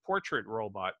a portrait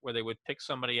robot where they would pick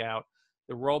somebody out.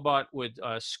 The robot would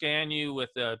scan you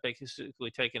with basically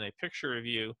taking a picture of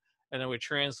you, and it would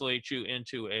translate you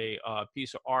into a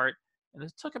piece of art. And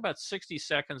it took about 60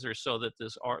 seconds or so that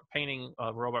this art painting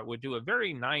robot would do a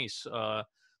very nice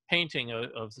painting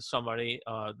of somebody.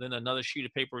 Then another sheet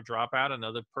of paper would drop out,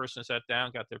 another person sat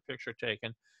down, got their picture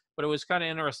taken. But it was kind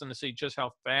of interesting to see just how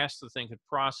fast the thing could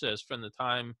process from the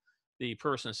time the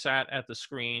person sat at the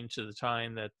screen to the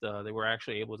time that they were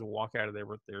actually able to walk out of there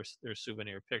with their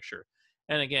souvenir picture.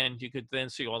 And again, you could then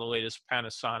see all the latest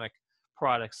Panasonic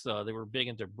products. They were big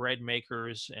into bread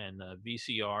makers and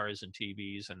VCRs and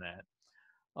TVs and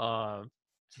that.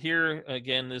 Here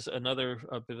again, there's another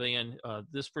pavilion.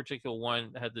 This particular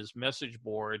one had this message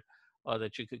board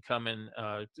that you could come in,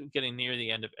 getting near the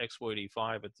end of Expo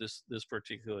 85 at this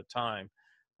particular time.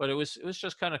 But it was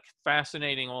just kind of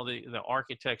fascinating, all the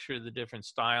architecture, the different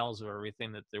styles of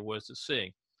everything that there was to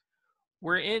see.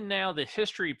 We're in now the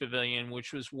History Pavilion,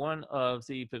 which was one of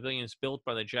the pavilions built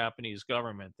by the Japanese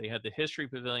government. They had the History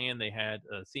Pavilion, they had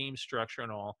a theme structure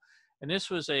and all. And this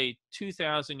was a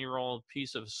 2,000-year-old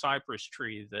piece of cypress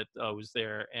tree that was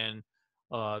there. And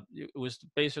it was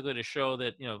basically to show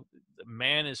that,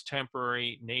 man is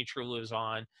temporary, nature lives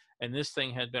on. And this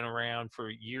thing had been around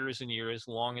for years and years,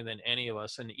 longer than any of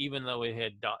us. And even though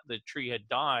the tree had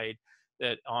died,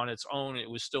 that on its own it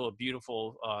was still a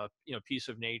beautiful piece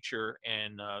of nature,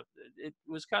 and it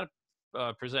was kind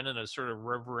of presented in a sort of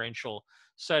reverential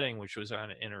setting, which was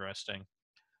kind of interesting.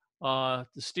 The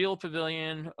Steel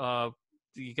Pavilion,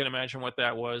 you can imagine what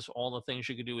that was. All the things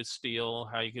you could do with steel,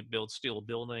 how you could build steel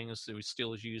buildings.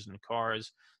 Steel is used in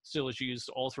cars. Steel is used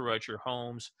all throughout your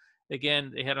homes.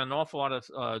 Again, they had an awful lot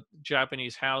of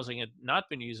Japanese housing had not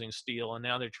been using steel, and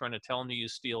now they're trying to tell them to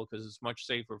use steel because it's much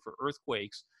safer for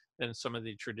earthquakes than some of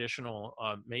the traditional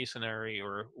masonry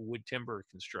or wood timber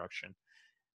construction.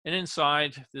 And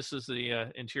inside, this is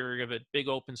the interior of it. Big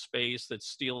open space that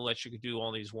steel lets you do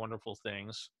all these wonderful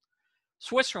things.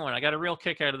 Switzerland, I got a real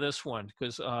kick out of this one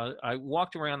because I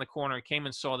walked around the corner, came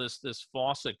and saw this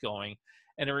faucet going,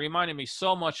 and it reminded me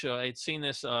so much. I'd seen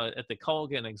this at the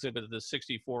Culligan exhibit at the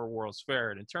 '64 World's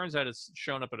Fair, and it turns out it's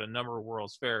shown up at a number of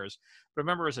World's Fairs. But I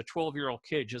remember as a 12-year-old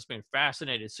kid just being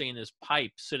fascinated seeing this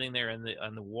pipe sitting there in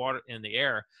the water in the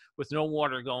air with no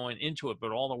water going into it,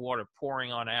 but all the water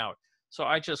pouring on out. So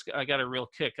I got a real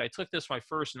kick. I took this my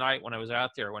first night when I was out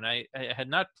there. When I had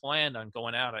not planned on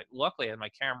going out. Luckily I had my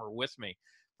camera with me,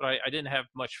 but I didn't have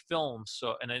much film.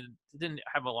 So, and I didn't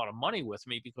have a lot of money with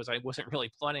me because I wasn't really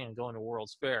planning on going to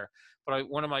World's Fair. But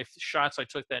one of my shots I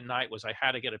took that night was I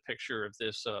had to get a picture of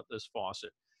this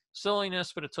faucet.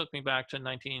 Silliness, but it took me back to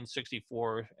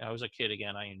 1964. I was a kid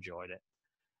again. I enjoyed it.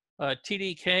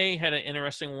 TDK had an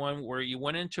interesting one where you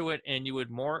went into it and you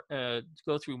would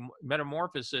go through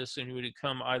metamorphosis and you would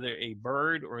become either a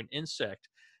bird or an insect,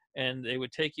 and they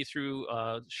would take you through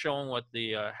showing what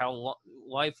the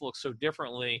life looks so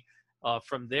differently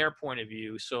from their point of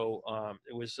view. So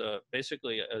it was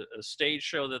basically a stage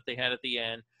show that they had at the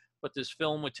end, but this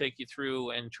film would take you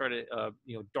through and try to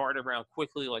dart around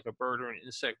quickly like a bird or an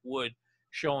insect would,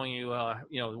 showing you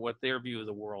what their view of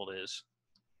the world is.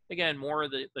 Again, more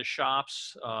of the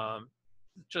shops,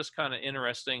 just kind of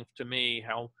interesting to me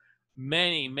how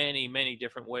many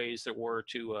different ways there were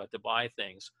to buy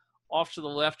things. Off to the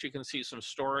left, you can see some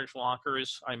storage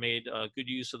lockers. I made good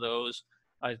use of those.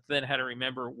 I then had to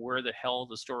remember where the hell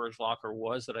the storage locker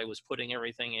was that I was putting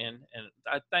everything in.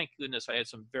 And thank goodness I had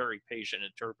some very patient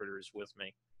interpreters with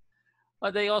me.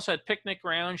 They also had picnic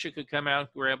grounds. You could come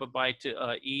out, grab a bite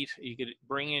to eat. You could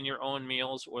bring in your own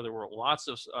meals, or there were lots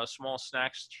of small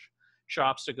snacks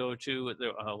shops to go to. There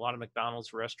were a lot of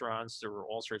McDonald's restaurants. There were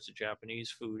all sorts of Japanese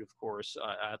food, of course,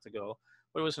 at to go.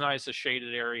 But it was nice, a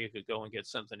shaded area. You could go and get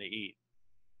something to eat.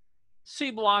 C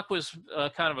Block was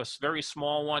kind of a very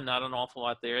small one, not an awful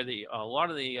lot there. A lot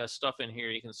of the stuff in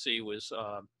here you can see was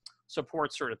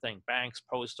support sort of thing: banks,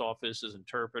 post offices,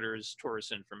 interpreters,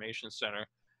 tourist information center.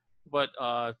 But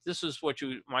this is what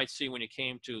you might see when you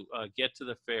came to get to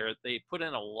the fair. They put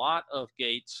in a lot of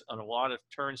gates and a lot of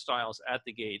turnstiles at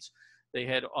the gates. They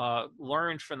had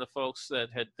learned from the folks that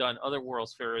had done other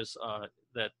World's Fairs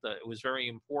that it was very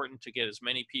important to get as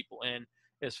many people in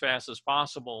as fast as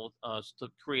possible to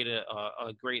create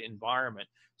a great environment.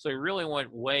 So they really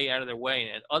went way out of their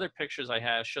way. And other pictures I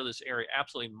have show this area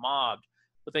absolutely mobbed,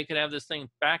 but they could have this thing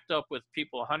backed up with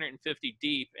people 150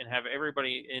 deep and have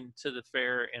everybody into the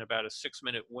fair in about a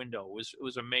 6-minute window. It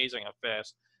was amazing how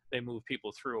fast they moved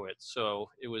people through it. So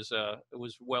it was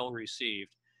well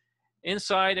received.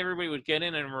 Inside, everybody would get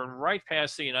in and run right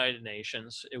past the United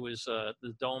Nations. It was the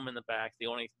dome in the back, the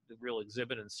only real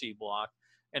exhibit in C Block.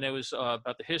 And it was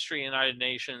about the history of the United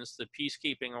Nations, the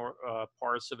peacekeeping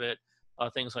parts of it,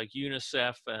 things like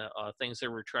UNICEF, things they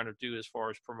were trying to do as far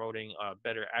as promoting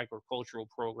better agricultural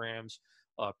programs,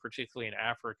 particularly in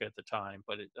Africa at the time.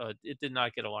 But it did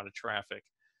not get a lot of traffic.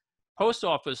 Post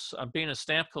office, being a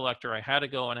stamp collector, I had to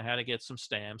go and I had to get some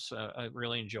stamps. I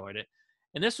really enjoyed it.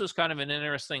 And this was kind of an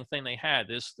interesting thing they had.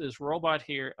 This robot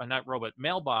here, not robot,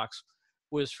 mailbox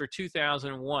was for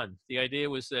 2001. The idea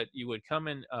was that you would come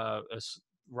in,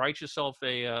 write yourself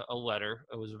a letter.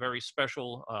 It was a very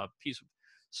special piece of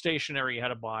stationery you had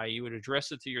to buy. You would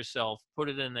address it to yourself, put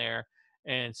it in there,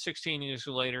 and 16 years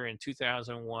later in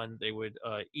 2001, they would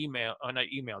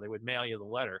they would mail you the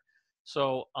letter.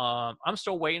 So I'm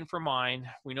still waiting for mine.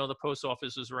 We know the post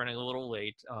office is running a little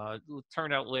late. It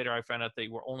turned out later I found out they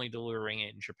were only delivering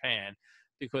it in Japan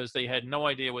because they had no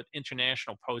idea what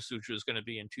international postage was going to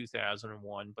be in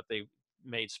 2001, but they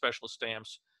made special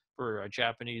stamps for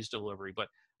Japanese delivery. But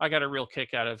I got a real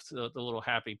kick out of the little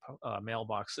happy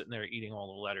mailbox sitting there eating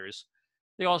all the letters.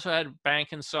 They also had a bank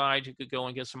inside. You could go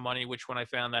and get some money, which when I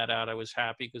found that out, I was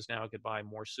happy because now I could buy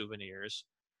more souvenirs.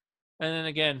 And then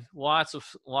again, lots of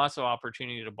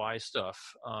opportunity to buy stuff.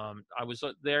 I was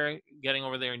getting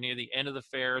over there near the end of the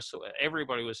fair, so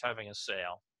everybody was having a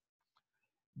sale.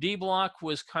 D Block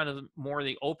was kind of more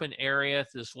the open area,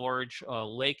 this large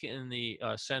lake in the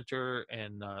center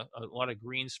and a lot of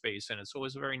green space in it. So it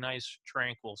was a very nice,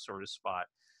 tranquil sort of spot.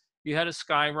 You had a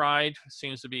sky ride,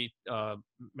 seems to be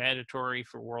mandatory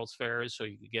for World's Fairs, so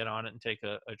you could get on it and take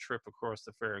a trip across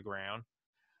the fairground.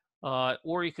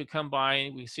 Or you could come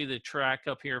by. We see the track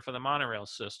up here for the monorail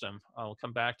system. I'll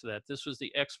come back to that. This was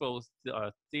the Expo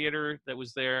theater that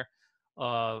was there.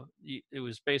 It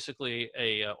was basically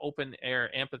a open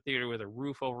air amphitheater with a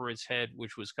roof over its head,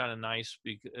 which was kind of nice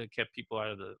because it kept people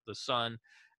out of the sun.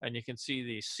 And you can see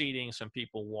the seating, some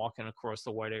people walking across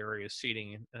the white area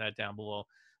seating and that down below.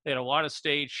 They had a lot of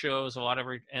stage shows, a lot of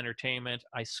entertainment.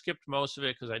 I skipped most of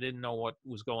it because I didn't know what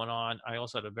was going on. I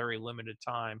also had a very limited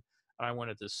time. I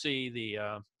wanted to see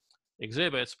the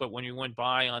exhibits, but when you went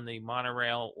by on the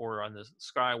monorail or on the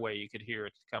Skyway, you could hear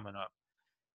it coming up.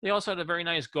 They also had a very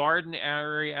nice garden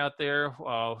area out there,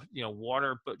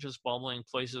 water but just bubbling,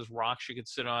 places, rocks you could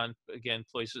sit on, again,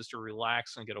 places to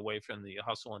relax and get away from the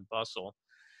hustle and bustle.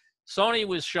 Sony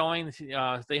was showing,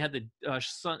 they had the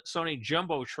Sony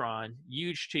Jumbotron,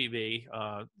 huge TV.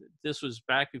 This was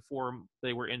back before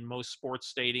they were in most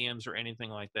sports stadiums or anything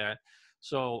like that.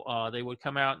 So they would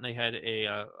come out and they had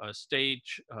a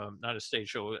stage, not a stage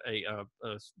show,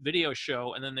 a video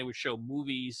show, and then they would show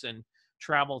movies and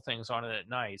travel things on it at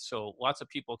night. So lots of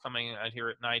people coming out here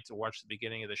at night to watch the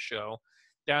beginning of the show.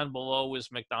 Down below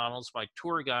was McDonald's. My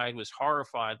tour guide was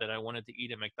horrified that I wanted to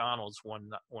eat at McDonald's one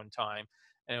time.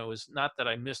 And it was not that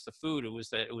I missed the food; it was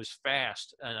that it was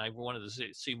fast, and I wanted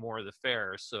to see more of the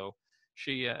fare. So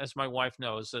she, as my wife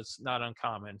knows, that's not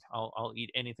uncommon. I'll eat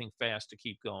anything fast to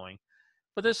keep going.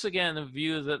 But this again, the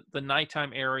view of the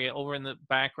nighttime area. Over in the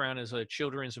background is a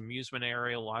children's amusement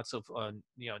area, lots of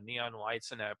neon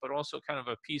lights and that, but also kind of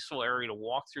a peaceful area to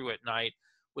walk through at night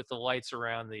with the lights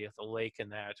around the lake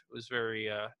and that. It was very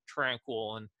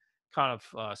tranquil and kind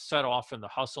of set off from the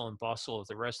hustle and bustle of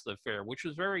the rest of the fair, which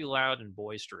was very loud and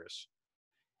boisterous.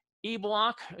 E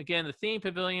Block, again, the theme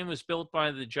pavilion was built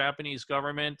by the Japanese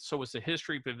government, so was the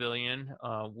history pavilion.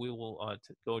 We will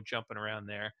go jumping around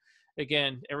there.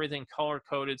 Again, everything color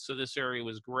coded, so this area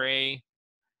was gray.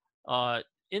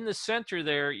 In the center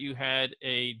there, you had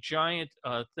a giant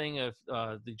thing of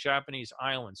the Japanese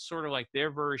islands, sort of like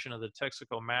their version of the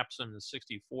Texaco maps in the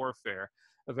 '64 fair,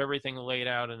 of everything laid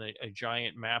out in a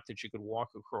giant map that you could walk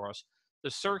across.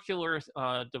 The circular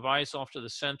device off to the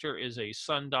center is a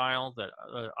sundial that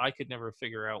I could never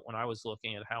figure out when I was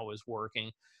looking at how it was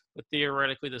working. But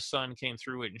theoretically, the sun came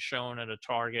through it and shone at a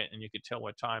target, and you could tell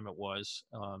what time it was.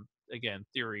 Again,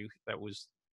 theory, that was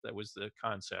the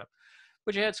concept.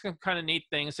 But you had some kind of neat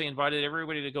things. They invited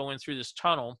everybody to go in through this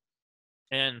tunnel,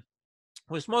 and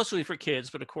it was mostly for kids,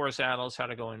 but of course adults had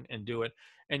to go in and do it.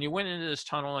 And you went into this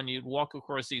tunnel and you'd walk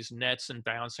across these nets and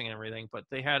bouncing and everything. But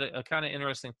they had a kind of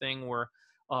interesting thing where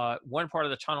one part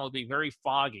of the tunnel would be very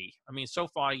foggy. I mean, so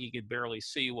foggy you could barely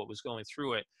see what was going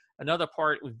through it. Another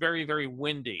part was very, very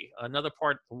windy. Another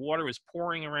part, the water was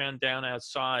pouring around down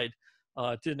outside.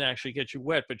 Didn't actually get you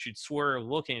wet, but you'd swear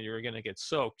looking you were going to get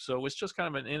soaked. So it was just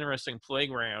kind of an interesting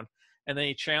playground. And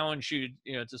they challenged you,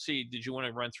 to see, did you want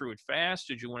to run through it fast?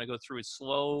 Did you want to go through it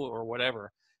slow or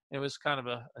whatever? It was kind of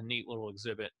a neat little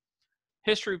exhibit.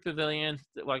 History Pavilion,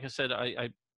 like I said, I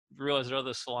realized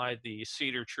another slide, the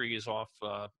cedar tree is off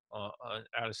out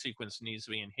of sequence, needs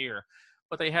to be in here.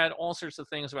 But they had all sorts of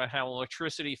things about how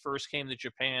electricity first came to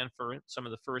Japan for some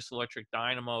of the first electric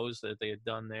dynamos that they had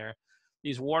done there.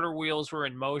 These water wheels were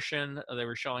in motion. They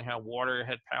were showing how water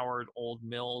had powered old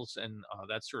mills and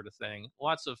that sort of thing.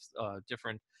 Lots of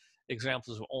different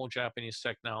examples of old Japanese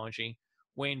technology.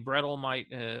 Wayne Brettel might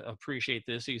appreciate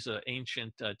this. He's an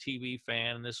ancient TV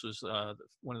fan. This was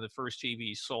one of the first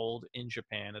TVs sold in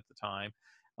Japan at the time,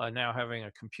 now having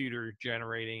a computer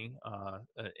generating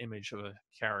image of a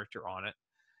character on it.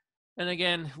 And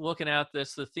again, looking at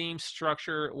this, the theme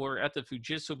structure, we're at the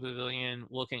Fujitsu Pavilion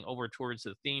looking over towards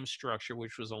the theme structure,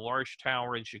 which was a large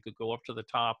tower that you could go up to the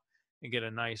top and get a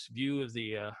nice view of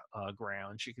the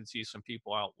grounds. You can see some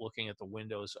people out looking at the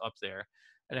windows up there.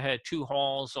 And it had two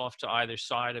halls off to either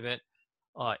side of it.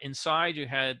 Inside, you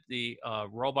had the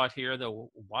robot here, the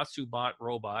Watsubot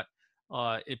robot.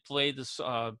 It played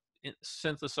the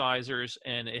synthesizers,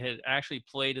 and it had actually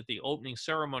played at the opening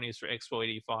ceremonies for Expo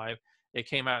 85. It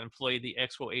came out and played the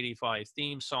Expo 85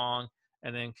 theme song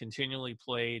and then continually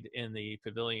played in the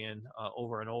pavilion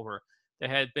over and over. There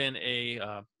had been a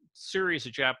series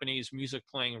of Japanese music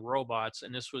playing robots,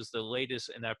 and this was the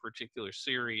latest in that particular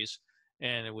series.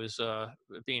 And it was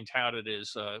being touted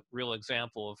as a real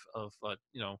example of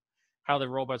how the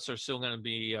robots are still going to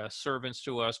be servants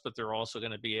to us, but they're also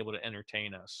going to be able to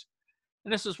entertain us.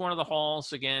 And this is one of the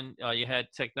halls. Again, you had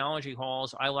technology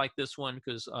halls. I like this one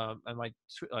because my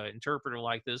interpreter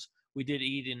liked this. We did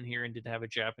eat in here and did have a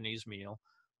Japanese meal,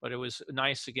 but it was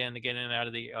nice, again, to get in and out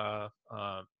of the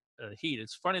heat.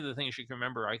 It's funny the things you can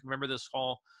remember. I remember this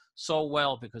hall so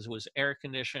well because it was air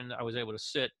conditioned. I was able to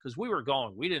sit because we were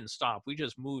going. We didn't stop. We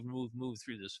just moved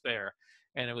through this fair,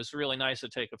 and it was really nice to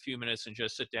take a few minutes and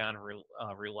just sit down and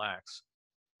relax.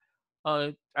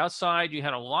 Outside, you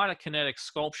had a lot of kinetic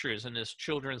sculptures in this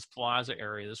children's plaza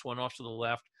area. This one off to the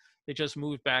left, they just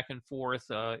moved back and forth,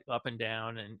 up and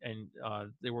down, and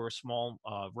there were small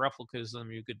replicas of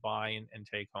them you could buy and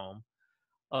take home.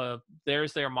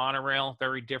 There's their monorail,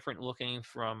 very different looking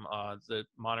from the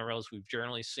monorails we've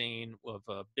generally seen with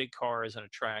big cars and a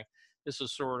track. This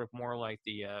is sort of more like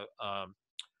the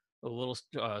little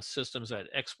systems at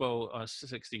Expo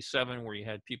 67, where you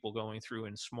had people going through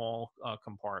in small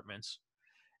compartments.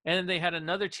 And they had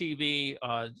another TV.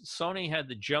 Sony had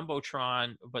the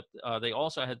Jumbotron, but they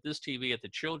also had this TV at the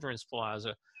Children's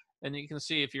Plaza. And you can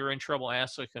see, if you're in trouble,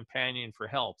 ask a companion for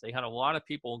help. They had a lot of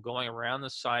people going around the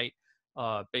site,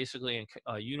 basically in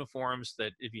uniforms,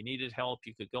 that if you needed help,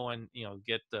 you could go and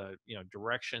get the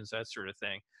directions, that sort of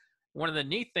thing. One of the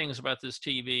neat things about this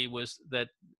TV was that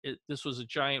this was a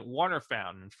giant water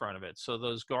fountain in front of it. So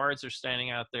those guards are standing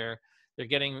out there. They're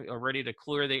getting ready to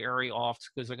clear the area off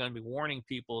because they're going to be warning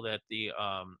people that the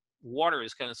water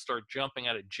is going to start jumping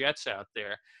out of jets out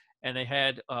there. And they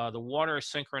had the water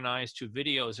synchronized to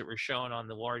videos that were shown on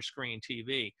the large screen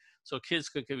TV. So kids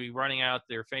could be running out.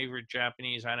 Their favorite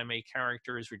Japanese anime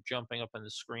characters were jumping up on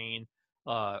the screen.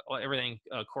 Everything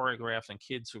choreographed, and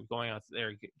kids were going out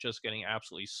there just getting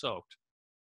absolutely soaked.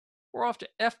 We're off to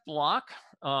F Block.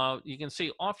 You can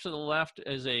see off to the left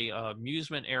is a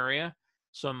amusement area.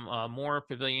 Some more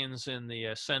pavilions in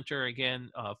the center. Again,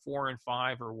 4 and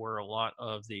 5 are where a lot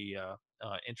of the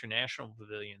international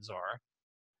pavilions are.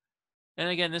 And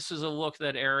again, this is a look at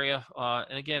that area.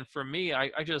 And again, for me,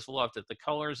 I just loved it. The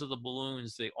colors of the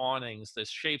balloons, the awnings, the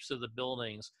shapes of the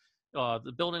buildings.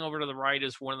 The building over to the right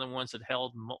is one of the ones that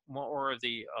held more of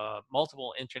the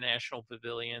multiple international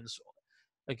pavilions.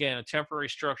 Again, a temporary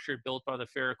structure built by the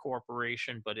Fair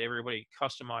Corporation, but everybody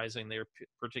customizing their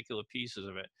particular pieces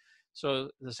of it. So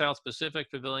the South Pacific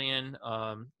Pavilion,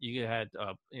 you had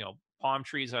palm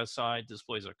trees outside,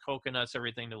 displays of coconuts,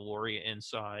 everything to lure you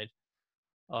inside.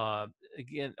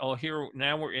 Again, here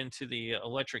now we're into the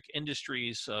Electric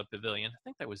Industries Pavilion. I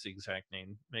think that was the exact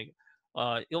name.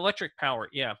 Electric Power,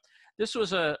 yeah. This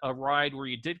was a ride where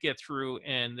you did get through,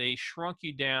 and they shrunk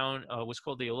you down. What's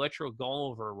called the Electro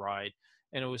Gulliver ride,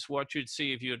 and it was what you'd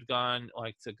see if you had gone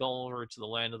like to Gulliver to the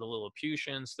land of the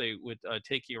Lilliputians. They would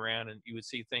take you around, and you would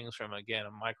see things from, again,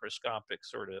 a microscopic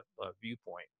sort of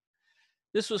viewpoint.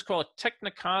 This was called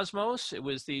Technocosmos. It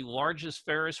was the largest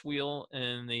Ferris wheel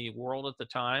in the world at the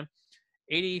time.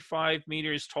 85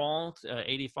 meters tall,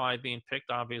 85 being picked,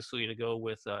 obviously, to go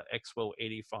with Expo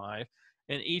 85.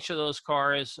 And each of those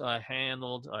cars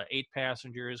handled 8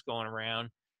 passengers going around.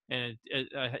 And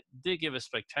it did give a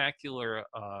spectacular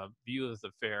view of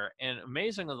the fair. And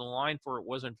amazingly, the line for it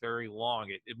wasn't very long.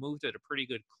 It moved at a pretty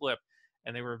good clip.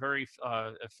 And they were very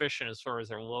efficient as far as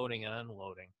their loading and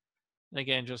unloading. And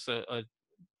again, just a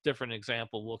different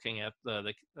example looking at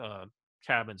the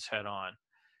cabins head on.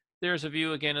 There's a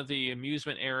view again of the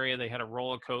amusement area. They had a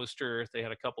roller coaster. They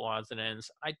had a couple odds and ends.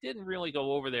 I didn't really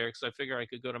go over there because I figured I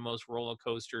could go to most roller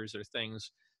coasters or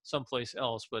things someplace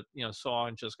else, but saw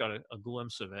and just got a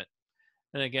glimpse of it.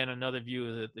 And again, another view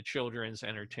of the children's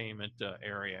entertainment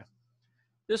area.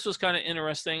 This was kind of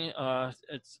interesting.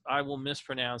 I will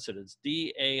mispronounce it. It's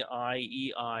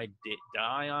D-A-I-E-I,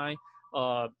 Dii.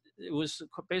 It was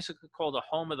basically called the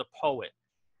Home of the Poet.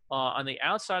 On the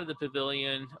outside of the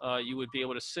pavilion, you would be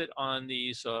able to sit on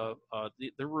these the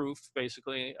roof,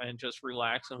 basically, and just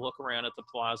relax and look around at the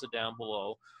plaza down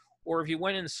below. Or if you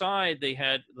went inside, they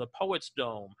had the Poet's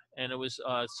Dome, and it was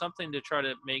something to try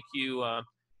to make you,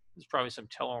 there's probably some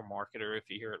telemarketer if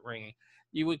you hear it ringing.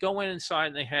 You would go inside,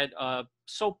 and they had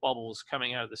soap bubbles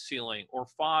coming out of the ceiling, or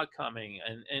fog coming,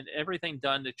 and everything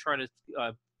done to try to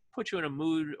put you in a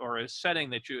mood or a setting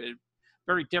that you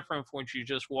very different from what you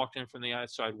just walked in from the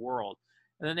outside world.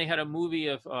 And then they had a movie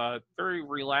of very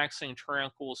relaxing,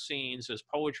 tranquil scenes as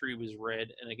poetry was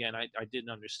read. And again, I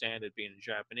didn't understand it being in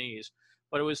Japanese,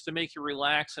 but it was to make you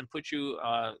relax and put you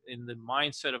in the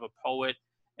mindset of a poet,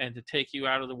 and to take you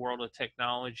out of the world of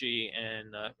technology.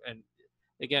 And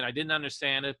again, I didn't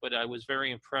understand it, but I was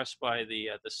very impressed by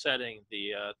the setting.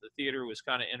 The theater was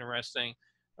kind of interesting,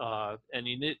 and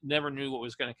you never knew what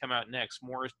was going to come out next.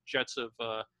 More jets of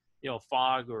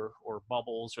fog or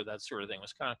bubbles or that sort of thing. It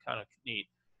was kind of neat.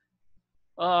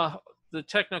 The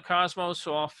Technocosmos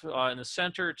off in the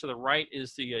center to the right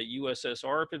is the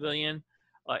USSR Pavilion.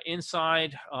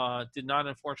 Inside, did not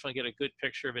unfortunately get a good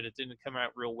picture of it. It didn't come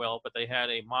out real well, but they had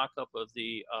a mock-up of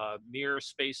the Mir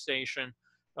space station.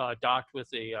 docked with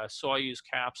a Soyuz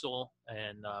capsule,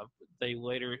 and they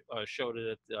later showed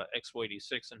it at Expo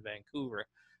 86 in Vancouver.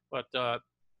 But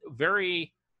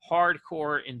very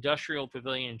hardcore industrial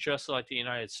pavilion, just like the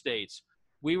United States.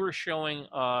 We were showing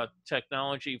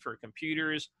technology for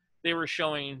computers. They were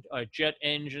showing jet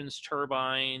engines,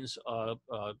 turbines,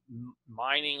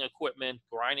 mining equipment,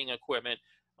 grinding equipment.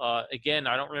 Again,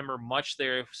 I don't remember much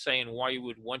there saying why you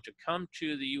would want to come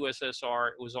to the USSR.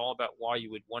 It was all about why you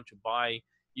would want to buy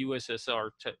USSR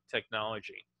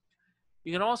technology.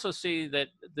 You can also see that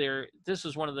this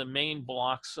is one of the main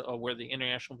blocks where the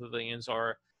international pavilions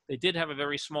are. They did have a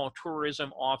very small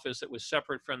tourism office that was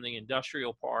separate from the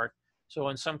industrial part. So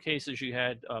in some cases, you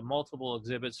had multiple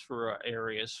exhibits for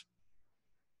areas.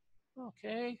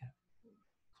 Okay,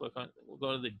 click on, we'll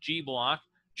go to the G block.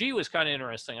 G was kind of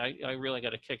interesting. I really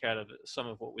got a kick out of some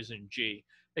of what was in G.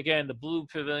 Again, the blue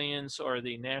pavilions are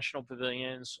the national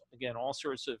pavilions. Again, all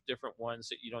sorts of different ones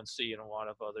that you don't see in a lot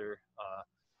of other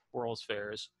World's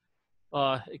Fairs.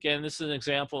 Again, this is an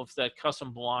example of that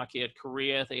custom block. You had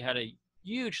Korea. They had a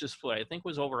huge display. I think it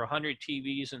was over 100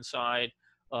 TVs inside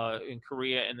in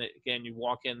Korea. And again, you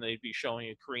walk in, they'd be showing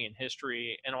you Korean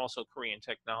history and also Korean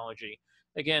technology.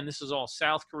 Again, this is all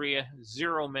South Korea,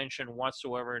 zero mention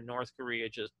whatsoever. North Korea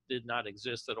just did not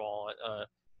exist at all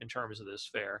in terms of this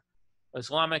fair.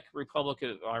 Islamic Republic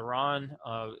of Iran,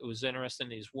 it was interesting.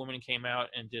 These women came out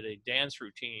and did a dance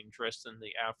routine dressed in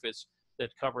the outfits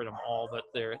that covered them all but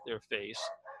their face.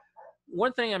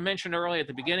 One thing I mentioned earlier at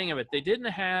the beginning of it, they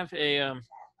didn't have a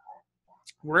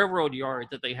railroad yard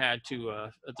that they had to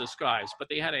disguise, but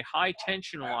they had a high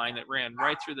tension line that ran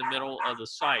right through the middle of the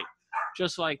site,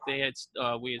 just like they had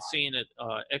we had seen at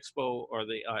Expo or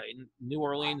the New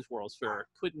Orleans World's Fair.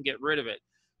 Couldn't get rid of it.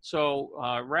 So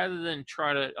rather than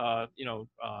try to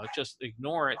just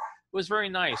ignore it, it was very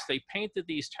nice. They painted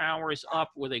these towers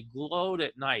up where they glowed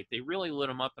at night. They really lit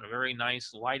them up in a very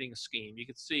nice lighting scheme. You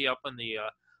could see up on the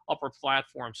upper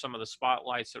platform some of the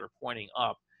spotlights that are pointing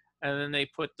up. And then they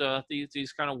put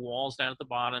these kind of walls down at the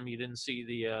bottom. You didn't see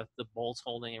the bolts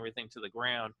holding everything to the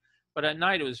ground. But at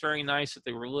night, it was very nice that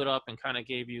they were lit up and kind of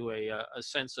gave you a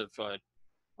sense of,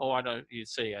 you'd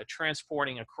say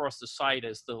transporting across the site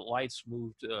as the lights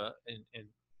moved in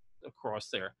across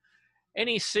there.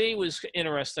 NEC was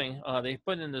interesting. They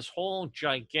put in this whole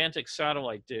gigantic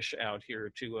satellite dish out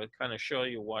here to kind of show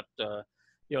you what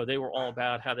they were all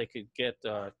about, how they could get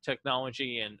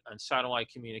technology and satellite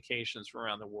communications from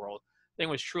around the world. Thing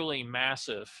was truly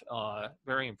massive,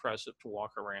 very impressive to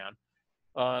walk around.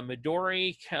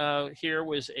 Midori here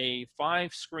was a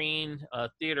 5-screen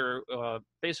theater,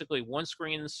 basically one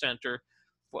screen in the center,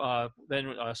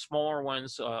 then smaller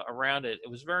ones around it.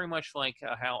 It was very much like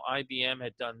how IBM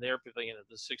had done their pavilion at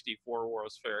the 64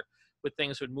 World's Fair, with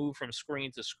things would move from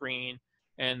screen to screen,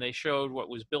 and they showed what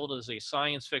was billed as a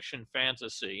science fiction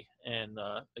fantasy, and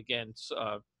again,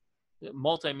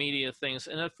 multimedia things.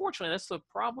 And unfortunately, that's the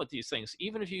problem with these things.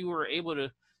 Even if you were able to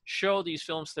show these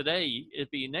films today, it'd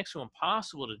be next to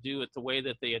impossible to do it the way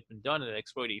that they had been done at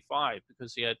Expo 85,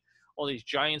 because you had all these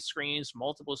giant screens,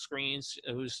 multiple screens.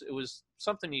 It was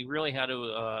something you really had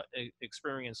to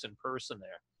experience in person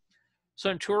there.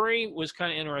 Suntory was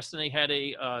kind of interesting. They had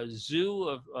a zoo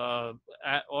of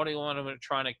audio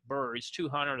animatronic birds,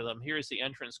 200 of them. Here's the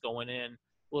entrance going in, a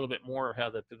little bit more of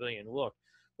how the pavilion looked.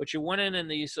 But you went in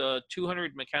and these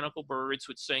 200 mechanical birds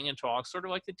would sing and talk, sort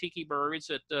of like the tiki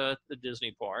birds at the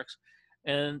Disney parks.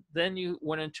 And then you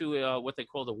went into what they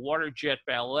call the water jet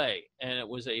ballet. And it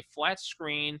was a flat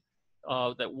screen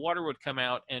that water would come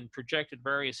out and projected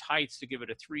various heights to give it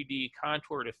a 3D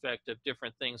contoured effect of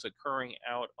different things occurring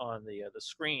out on the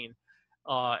screen.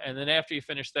 And then after you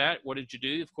finished that, what did you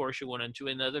do? Of course, you went into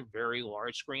another very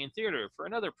large screen theater for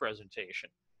another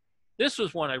presentation. This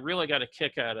was one I really got a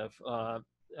kick out of.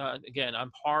 Again,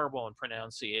 I'm horrible in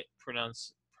pronouncing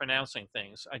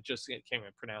things. I just can't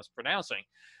even pronounce pronouncing.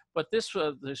 But this,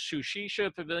 the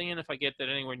Shushisha Pavilion, if I get that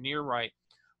anywhere near right,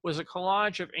 was a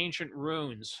collage of ancient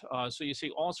runes. So you see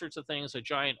all sorts of things, a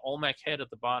giant Olmec head at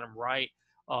the bottom right,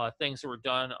 things that were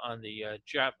done on the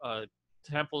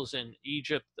temples in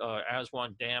Egypt,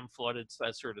 Aswan Dam flooded,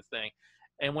 that sort of thing.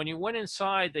 And when you went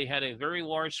inside, they had a very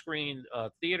large screen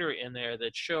theater in there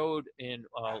that showed in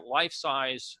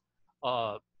life-size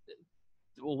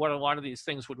what a lot of these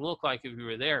things would look like if you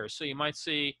were there. So you might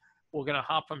see, we're going to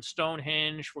hop from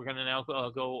Stonehenge. We're going to now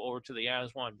go over to the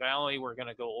Aswan Valley. We're going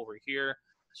to go over here.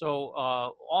 So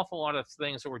awful lot of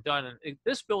things that were done. And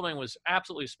this building was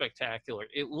absolutely spectacular.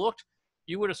 It looked,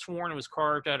 you would have sworn it was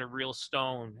carved out of real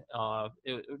stone.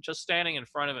 Just standing in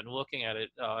front of it and looking at it,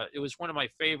 it was one of my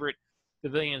favorite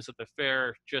pavilions at the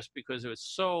fair just because it was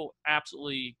so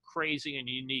absolutely crazy and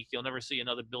unique. You'll never see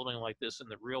another building like this in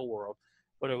the real world,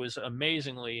 but it was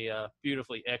amazingly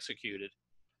beautifully executed.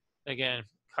 Again,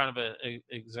 kind of a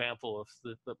example of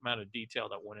the amount of detail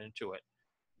that went into it.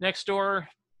 Next door,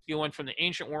 you went from the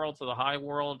ancient world to the high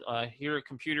world. Here, a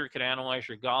computer could analyze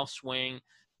your golf swing,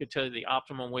 could tell you the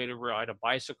optimum way to ride a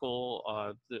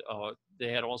bicycle.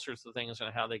 They had all sorts of things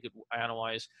on how they could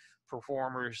analyze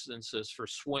performers, instances for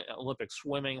Olympic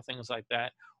swimming, things like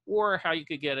that, or how you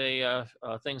could get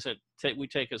things that we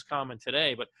take as common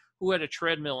today. But who had a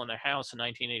treadmill in their house in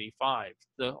 1985?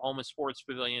 The Home Sports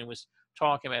Pavilion was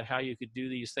talking about how you could do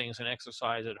these things and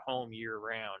exercise at home year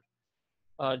round.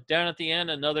 Down at the end,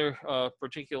 another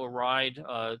particular ride.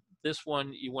 This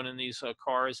one, you went in these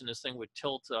cars, and this thing would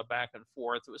tilt back and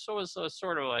forth. So it was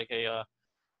sort of like a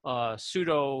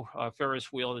pseudo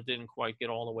Ferris wheel that didn't quite get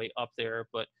all the way up there,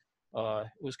 but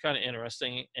it was kind of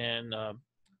interesting. And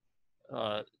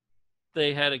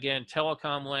they had, again,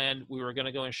 Telecom Land. We were going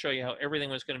to go and show you how everything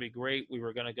was going to be great. We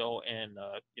were going to go and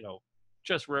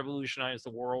just revolutionize the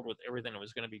world with everything that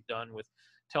was going to be done with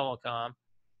telecom.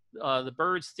 The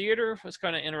Birds Theater was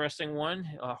kind of interesting one.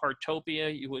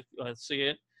 Heartopia, you would see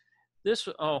it.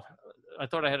 I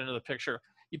thought I had another picture.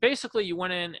 You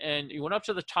went in and you went up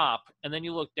to the top, and then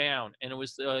you looked down, and it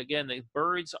was again the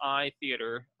Bird's Eye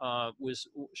Theater was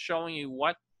showing you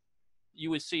what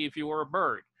you would see if you were a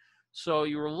bird. So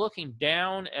you were looking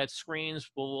down at screens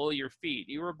below your feet.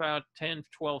 You were about 10,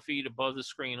 12 feet above the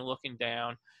screen looking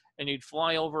down, and you'd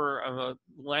fly over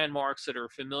landmarks that are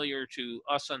familiar to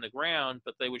us on the ground,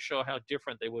 but they would show how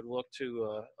different they would look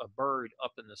to a bird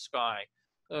up in the sky.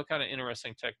 So kind of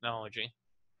interesting technology.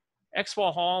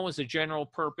 Expo Hall was a general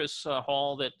purpose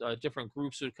hall that different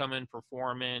groups would come in,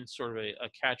 perform in, sort of a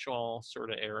catch-all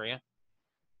sort of area.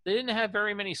 They didn't have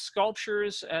very many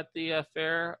sculptures at the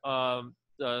fair.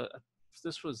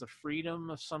 This was the Freedom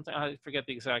of something. I forget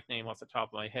the exact name off the top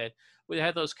of my head. We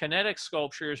had those kinetic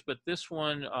sculptures, but this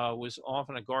one was off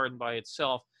in a garden by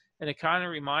itself. And it kind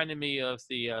of reminded me of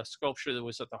the sculpture that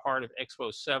was at the heart of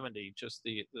Expo 70, just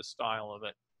the style of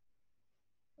it.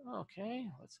 Okay,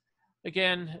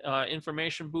 again,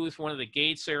 information booth, one of the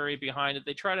gates area behind it.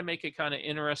 They try to make it kind of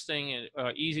interesting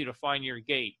and easy to find your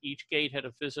gate. Each gate had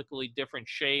a physically different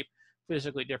shape,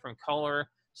 physically different color,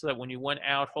 so that when you went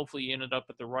out, hopefully you ended up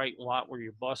at the right lot where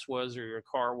your bus was or your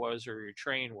car was or your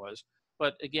train was.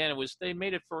 But again, they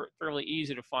made it fairly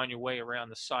easy to find your way around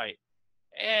the site.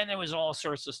 And there was all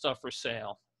sorts of stuff for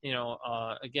sale.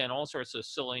 Again, all sorts of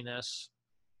silliness.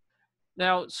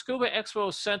 Now, Tsukuba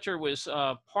Expo Center was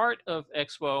part of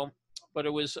Expo, but it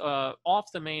was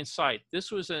off the main site. This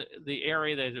was the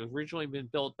area that had originally been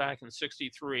built back in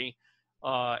 '63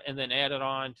 and then added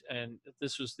on, and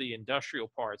this was the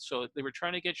industrial part. So they were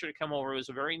trying to get you to come over. It was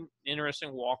a very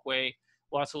interesting walkway,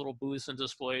 lots of little booths and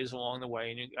displays along the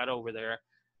way, and you got over there.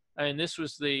 And this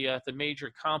was the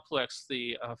major complex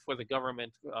for the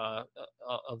government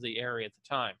of the area at the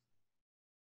time.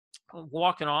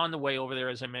 Walking on the way over there,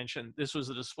 as I mentioned, this was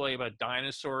a display about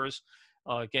dinosaurs.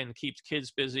 Again, keeps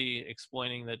kids busy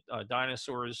explaining that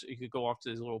dinosaurs, you could go off to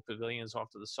these little pavilions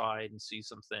off to the side and see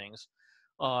some things.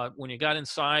 When you got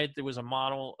inside, there was a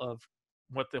model of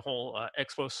what the whole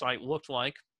expo site looked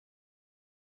like.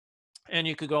 And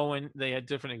you could go in, they had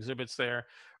different exhibits there.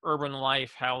 Urban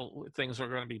life, how things are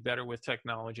going to be better with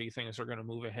technology, things are going to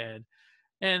move ahead.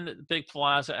 And the big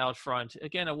plaza out front.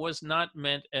 Again, it was not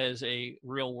meant as a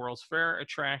real World's Fair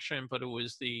attraction, but it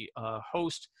was the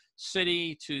host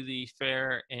city to the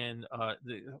fair and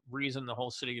the reason the whole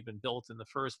city had been built in the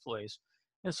first place.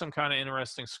 And some kind of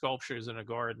interesting sculptures in a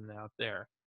garden out there.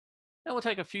 Now we'll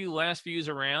take a few last views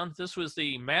around. This was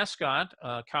the mascot,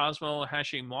 Cosmo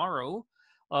Hashimaru.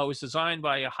 It was designed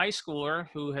by a high schooler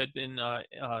who had been,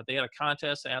 they had a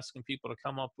contest asking people to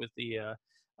come up with the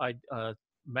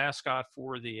mascot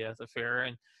for the fair,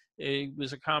 and it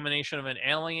was a combination of an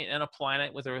alien and a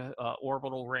planet with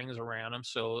orbital rings around him.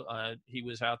 So he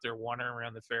was out there wandering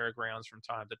around the fairgrounds from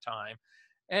time to time,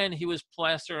 and he was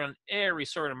plastered on every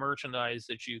sort of merchandise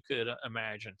that you could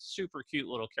imagine. Super cute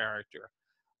little character.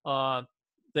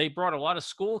 They brought a lot of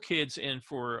school kids in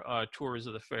for tours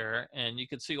of the fair, and you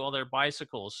could see all their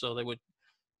bicycles. So they would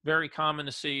very common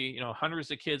to see,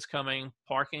 hundreds of kids coming,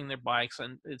 parking their bikes,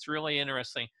 and it's really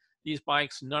interesting. These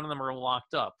bikes, none of them are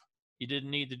locked up. You didn't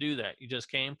need to do that. You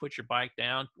just came, put your bike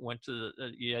down, went to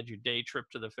you had your day trip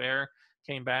to the fair,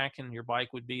 came back, and your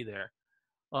bike would be there.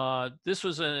 This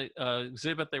was an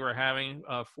exhibit they were having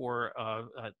for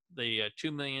the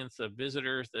 2 millionth of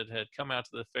visitors that had come out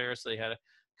to the fair. So they had a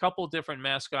couple different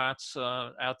mascots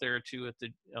out there to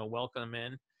welcome them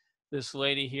in. this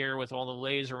lady here with all the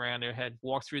lays around her had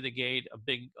walked through the gate. A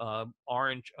big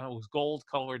orange, it was gold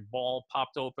colored ball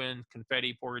popped open,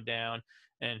 confetti poured down,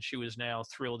 and she was now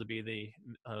thrilled to be the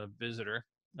visitor,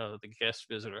 the guest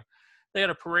visitor. They had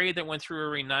a parade that went through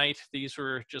every night. These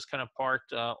were just kind of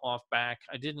parked off back.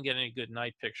 I didn't get any good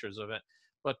night pictures of it,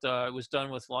 but it was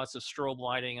done with lots of strobe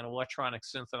lighting and electronic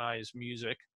synthesized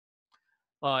music.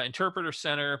 Interpreter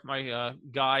Center, my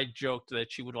guide joked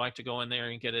that she would like to go in there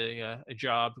and get a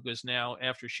job, because now,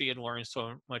 after she had learned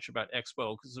so much about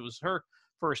Expo, because it was her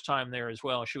first time there as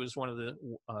well, she was one of the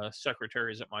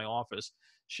secretaries at my office.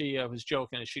 She was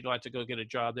joking that she'd like to go get a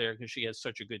job there because she had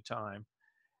such a good time.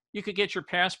 You could get your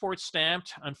passport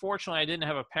stamped. Unfortunately, I didn't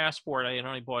have a passport. I had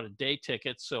only bought a day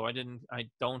ticket, so I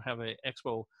don't have an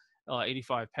Expo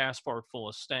 85 passport full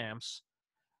of stamps.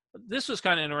 This was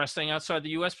kind of interesting. Outside the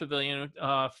U.S. Pavilion,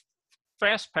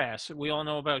 Fast Pass. We all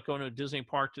know about going to a Disney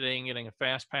park today and getting a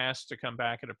Fast Pass to come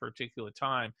back at a particular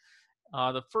time.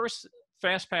 The first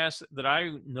Fast Pass that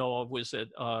I know of was at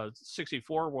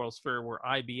 64 World's Fair, where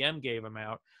IBM gave them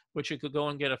out, but you could go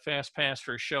and get a Fast Pass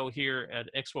for a show here at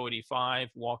Expo 85,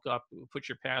 walk up, put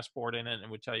your passport in it, and it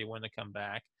would tell you when to come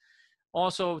back.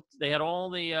 Also, they had all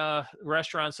the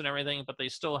restaurants and everything, but they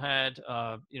still had,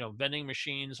 vending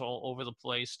machines all over the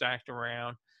place stacked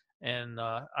around. And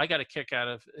I got a kick out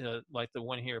of like the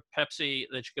one here, Pepsi,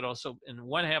 that you could also, in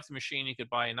one half of the machine, you could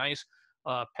buy a nice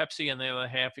Pepsi, and the other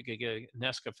half, you could get a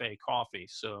Nescafe coffee.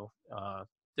 So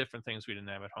different things we didn't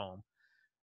have at home.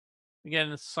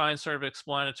 Again, the sign's sort of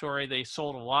explanatory. They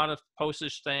sold a lot of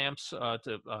postage stamps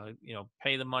to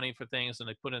pay the money for things, and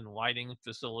they put in lighting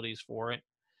facilities for it.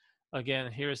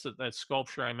 Again, here's that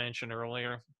sculpture I mentioned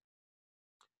earlier.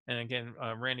 And again,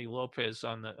 Randy Lopez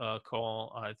on the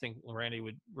call. I think Randy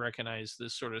would recognize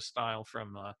this sort of style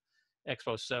from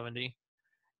Expo 70.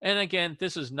 And again,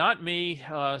 this is not me,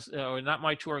 or not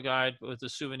my tour guide with the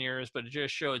souvenirs, but it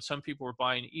just showed some people were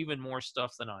buying even more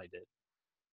stuff than I did.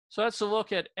 So that's a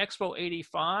look at Expo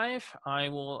 85. I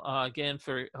will, again,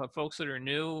 for folks that are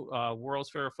new,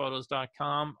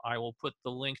 worldsfairphotos.com, I will put the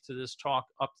link to this talk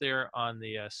up there on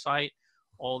the site.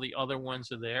 All the other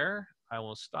ones are there. I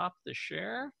will stop the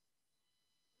share.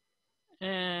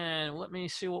 And let me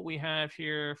see what we have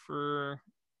here for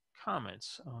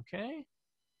comments. Okay.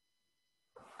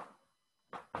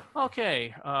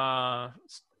 Okay.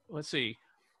 Let's see.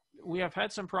 We have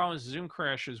had some problems with Zoom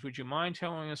crashes. Would you mind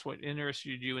telling us what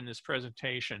interested you in this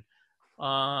presentation?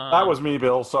 That was me,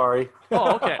 Bill. Sorry.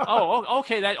 Oh, okay.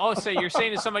 Okay. So you're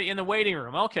saying to somebody in the waiting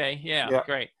room. Okay. Yeah.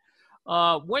 Great.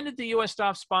 When did the U.S.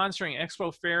 stop sponsoring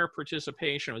Expo Fair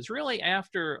participation? It was really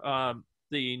after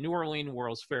the New Orleans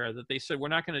World's Fair that they said, we're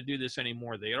not going to do this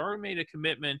anymore. They had already made a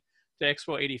commitment to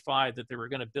Expo 85 that they were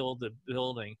going to build the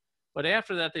building. But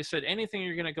after that, they said, anything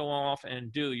you're going to go off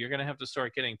and do, you're going to have to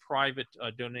start getting private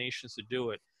donations to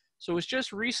do it. So it was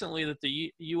just recently that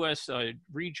the U.S.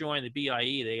 Rejoined the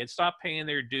BIE. They had stopped paying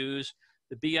their dues.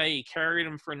 The BIE carried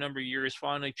them for a number of years,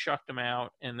 finally chucked them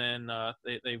out, and then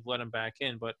they've let them back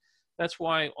in. But that's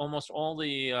why almost all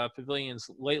the pavilions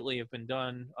lately have been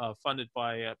done funded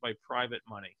by private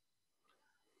money.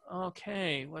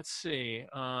 Okay, let's see.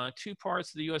 Two parts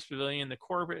of the U.S. Pavilion, the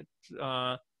corporate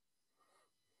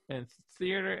and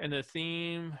theater and the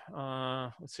theme.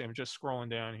 Let's see, I'm just scrolling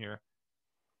down here.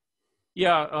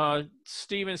 Yeah,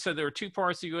 Stephen said there were two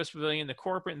parts of the U.S. Pavilion, the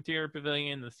corporate and theater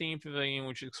pavilion, the theme pavilion,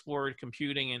 which explored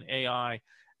computing and AI.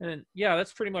 And yeah,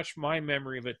 that's pretty much my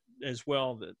memory of it as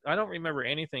well. I don't remember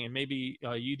anything, and maybe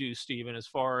you do, Stephen, as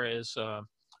far as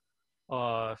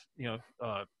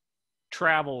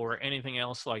travel or anything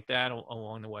else like that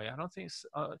along the way. I don't think.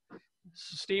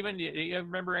 Stephen, do you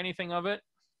remember anything of it?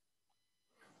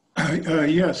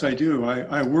 Yes, I do.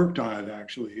 I worked on it,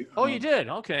 actually. Oh, you did?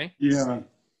 Okay. Yeah.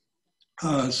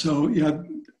 So yeah,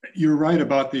 you're right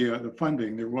about the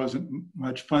funding. There wasn't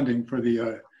much funding for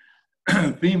the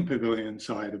theme pavilion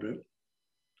side of it,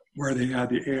 where they had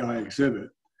the AI exhibit.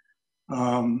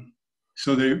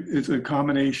 So it's a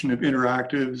combination of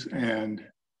interactives and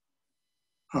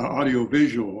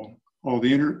audio-visual. All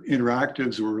the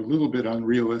interactives were a little bit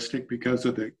unrealistic because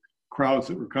of the crowds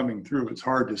that were coming through. It's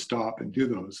hard to stop and do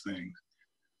those things.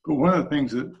 But one of the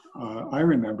things that I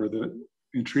remember that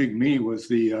intrigued me was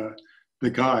the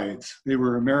guides. They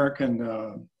were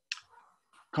American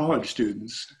college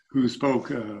students who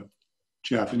spoke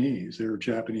Japanese. They were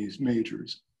Japanese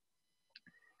majors.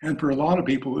 And for a lot of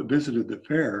people that visited the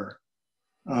fair,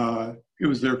 it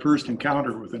was their first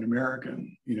encounter with an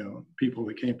American, people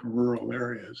that came from rural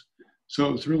areas. So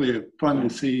it was really fun to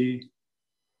see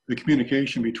the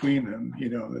communication between them,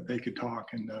 that they could talk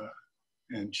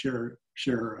and share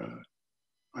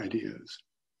ideas.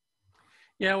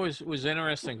 Yeah, it was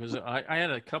interesting because I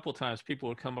had a couple times people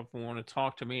would come up and want to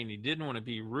talk to me, and you didn't want to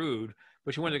be rude,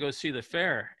 but you wanted to go see the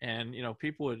fair, and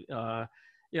people would, can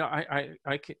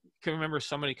remember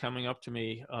somebody coming up to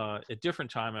me a different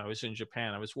time. I was in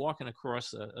Japan. I was walking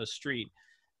across a street,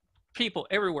 people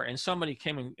everywhere, and somebody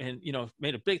came and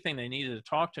made a big thing they needed to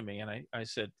talk to me, and I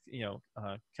said,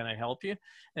 can I help you?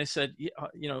 And I said, yeah,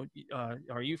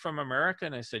 are you from America?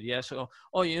 And I said, yes.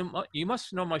 Oh, you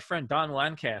must know my friend Don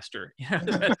Lancaster.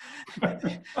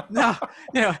 No,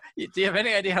 do you have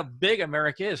any idea how big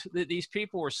America is? These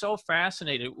people were so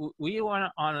fascinated. We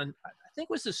went on I think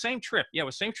it was the same trip. Yeah, it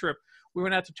was the same trip. We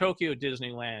went out to Tokyo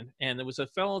Disneyland, and there was a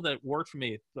fellow that worked for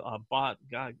me, Bob,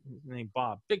 guy named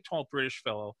Bob, big, tall British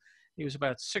fellow. He was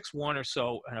about 6'1" or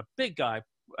so, and a big guy,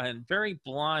 and very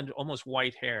blonde, almost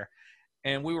white hair.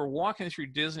 And we were walking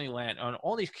through Disneyland, and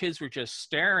all these kids were just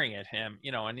staring at him,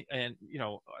 and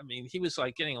I mean, he was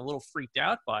like getting a little freaked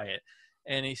out by it.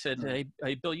 And he said, hey,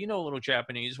 Bill, you know a little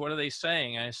Japanese. What are they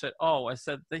saying? And I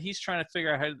said that he's trying to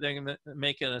figure out how they're going to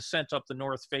make an ascent up the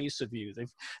north face of you.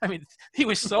 I mean, he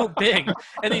was so big,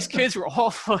 and these kids were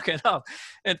all looking up.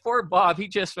 And poor Bob, he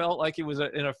just felt like he was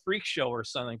in a freak show or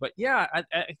something. But yeah, I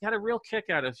got a real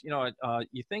kick out of,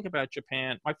 you think about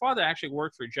Japan. My father actually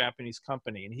worked for a Japanese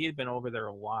company, and he had been over there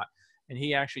a lot. And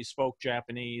he actually spoke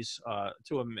Japanese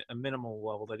to a minimal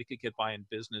level that he could get by in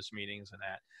business meetings and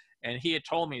that. And he had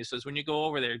told me, he says, when you go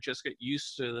over there, just get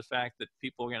used to the fact that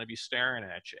people are going to be staring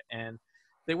at you. And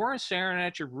they weren't staring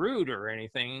at you rude or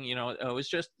anything. It was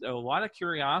just a lot of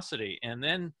curiosity. And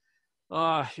then,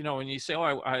 when you say,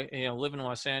 oh, I live in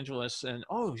Los Angeles, and,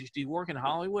 oh, do you work in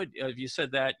Hollywood? If you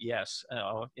said that, yes.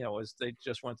 They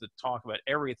just wanted to talk about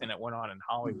everything that went on in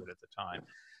Hollywood at the time.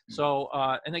 So,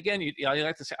 and again, I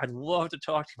like to say, I'd love to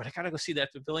talk to you, but I got to go see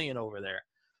that pavilion over there.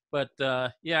 But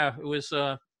yeah, it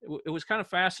was kind of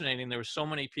fascinating. There were so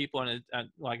many people, and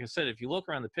like I said, if you look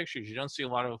around the pictures, you don't see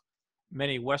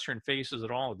many Western faces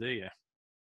at all, do you?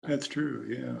 That's true.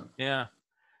 Yeah. Yeah.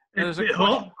 And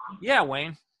Bill, yeah,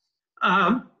 Wayne.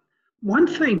 One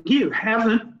thing you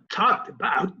haven't talked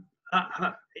about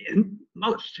in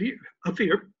most of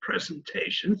your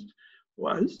presentations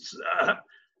was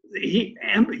the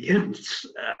ambience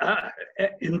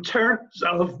in terms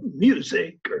of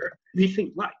music or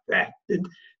anything like that.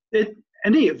 Did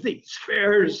any of these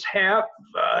fairs have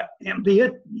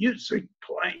ambient music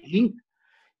playing?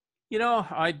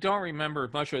 I don't remember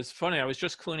much. It's funny. I was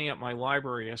just cleaning up my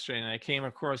library yesterday, and I came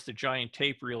across the giant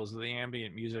tape reels of the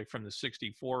ambient music from the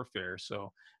 '64 fair.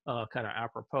 So kind of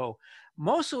apropos.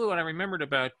 Mostly what I remembered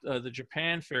about the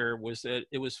Japan fair was that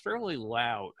it was fairly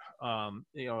loud.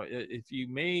 If you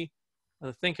may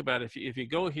think about it, if you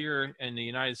go here in the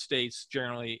United States,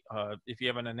 generally, if you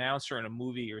have an announcer in a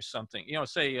movie or something,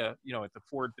 say, at the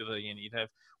Ford Pavilion, you'd have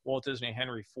Walt Disney,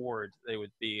 Henry Ford. They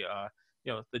would be,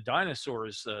 the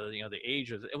dinosaurs, the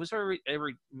age of it was very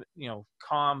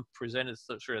calm, presented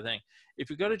sort of thing. If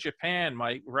you go to Japan,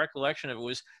 my recollection of it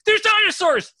was, there's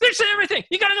dinosaurs, there's everything,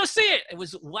 you got to go see it. It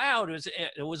was loud.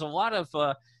 It was a lot of,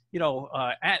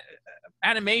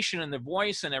 animation in the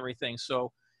voice and everything.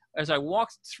 So as I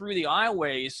walked through the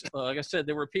aisleways, like I said,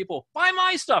 there were people, buy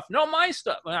my stuff, no, my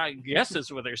stuff. And I guess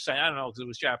that's what they're saying. I don't know, because it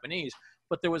was Japanese.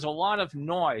 But there was a lot of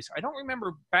noise. I don't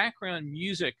remember background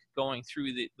music going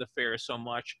through the fair so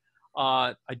much.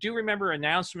 I do remember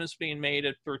announcements being made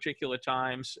at particular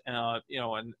times, and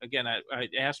again, I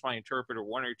asked my interpreter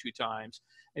one or two times,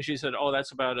 and she said, oh,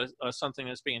 that's about something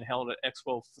that's being held at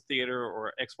Expo Theater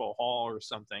or Expo Hall or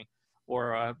something,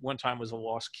 or one time was a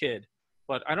lost kid.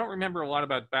 But I don't remember a lot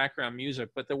about background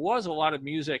music, but there was a lot of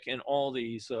music in all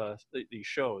these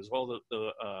shows, all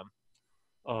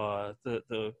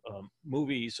the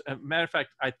movies. Matter of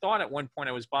fact, I thought at one point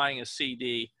I was buying a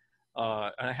CD,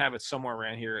 and I have it somewhere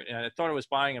around here, and I thought I was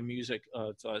buying a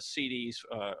CD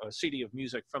of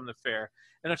music from the fair,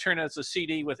 and it turned out it's a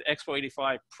CD with Expo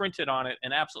 85 printed on it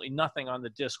and absolutely nothing on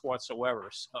the disc whatsoever.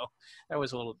 So that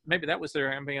was maybe that was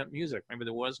their ambient music. Maybe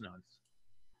there was none.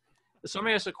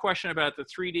 Somebody asked a question about the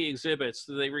 3D exhibits.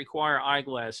 Do they require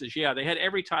eyeglasses? Yeah, they had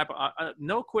every type of,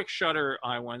 no quick shutter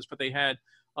eye ones, but they had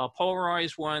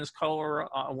polarized ones, color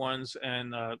ones,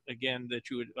 and again, that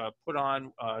you would put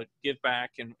on, give back,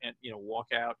 and walk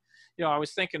out. I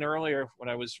was thinking earlier when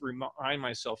I was reminding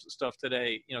myself of stuff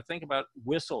today, think about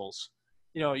whistles.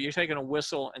 You're taking a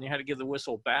whistle and you had to give the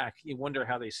whistle back. You wonder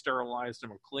how they sterilized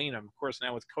them or clean them. Of course,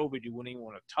 now with COVID, you wouldn't even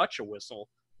want to touch a whistle,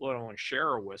 let alone share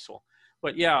a whistle.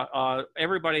 But yeah,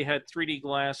 everybody had 3D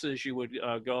glasses. You would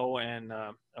go and,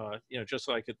 just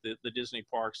like at the Disney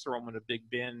parks, throw them in a big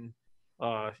bin,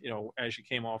 as you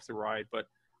came off the ride. But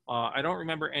I don't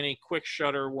remember any quick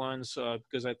shutter ones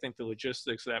because I think the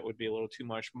logistics of that would be a little too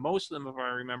much. Most of them, if I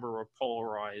remember, were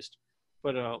polarized,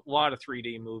 but a lot of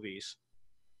 3D movies.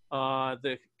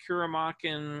 The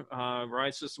Kuramakin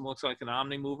ride system looks like an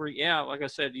Omnimover. Yeah, like I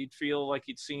said, you'd feel like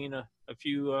you'd seen a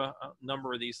few a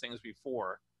number of these things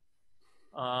before.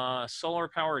 Solar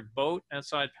powered boat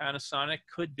outside Panasonic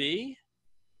could be.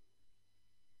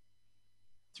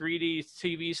 3D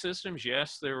TV systems,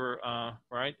 yes, there were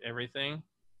right, everything.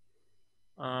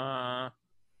 How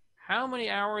many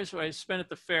hours I spent at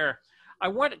the fair? I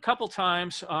went a couple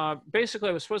times. Basically,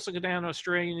 I was supposed to go down to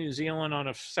Australia, New Zealand on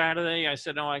a Saturday. I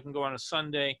said, no, I can go on a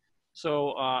Sunday.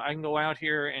 So I can go out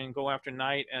here and go after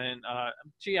night. And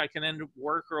gee, I can end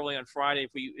work early on Friday.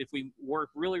 If we work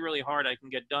really, really hard, I can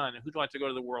get done. Who'd like to go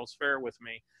to the World's Fair with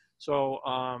me? So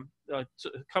a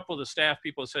couple of the staff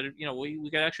people said, you know, we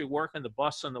could actually work on the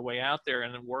bus on the way out there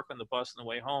and then work on the bus on the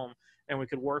way home. And we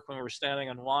could work when we were standing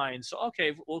in line. So,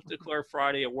 okay, we'll declare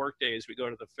Friday a work day as we go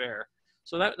to the fair.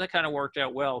 So that kind of worked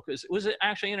out well because it was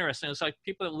actually interesting. It's like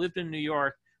people that lived in New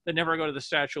York that never go to the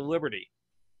Statue of Liberty.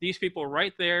 These people were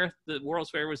right there. The World's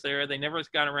Fair was there. They never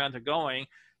got around to going.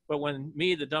 But when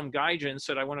me, the dumb gaijin,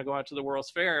 said I want to go out to the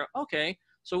World's Fair, okay.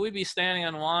 So we'd be standing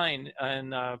in line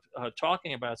and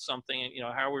talking about something, and, you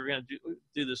know, how we were going to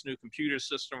do this new computer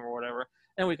system or whatever.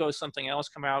 And we go something else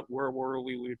come out, where were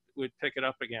we would pick it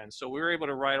up again. So we were able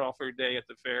to write off our day at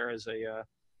the fair as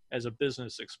a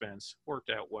business expense.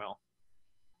 Worked out well.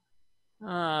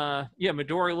 Yeah,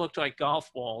 Midori looked like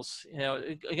golf balls. You know,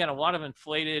 again, a lot of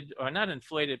inflated, or not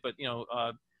inflated, but, you know,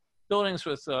 buildings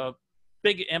with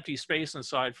big empty space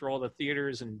inside for all the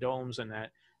theaters and domes and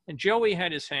that. And Joey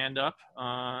had his hand up.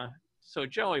 So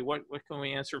Joey, what can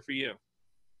we answer for you?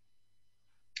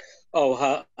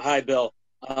 Oh, hi, Bill.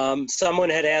 Someone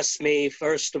had asked me,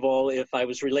 first of all, if I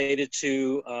was related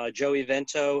to Joey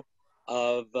Vento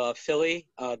of Philly,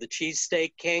 the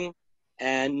Cheesesteak King.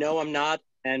 And no, I'm not.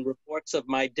 And reports of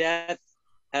my death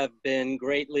have been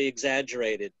greatly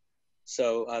exaggerated.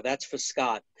 So that's for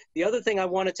Scott. The other thing I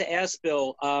wanted to ask,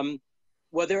 Bill,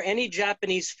 were there any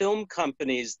Japanese film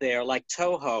companies there, like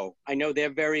Toho? I know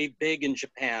they're very big in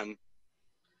Japan.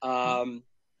 No.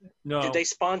 Did they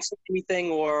sponsor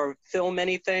anything or film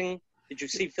anything? Did you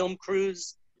see film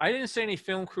crews? I didn't see any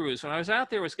film crews. When I was out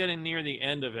there, it was getting near the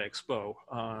end of Expo.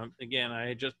 Again, I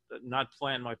had just not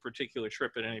planned my particular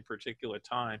trip at any particular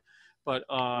time. But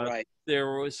Right.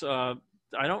 there was, I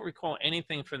don't recall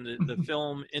anything from the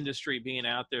film industry being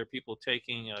out there, people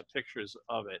taking pictures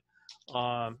of it.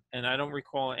 And I don't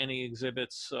recall any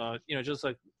exhibits, you know, just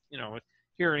like, you know,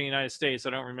 here in the United States, I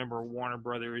don't remember Warner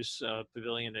Brothers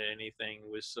Pavilion or anything.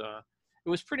 It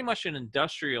was pretty much an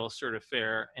industrial sort of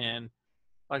fair. And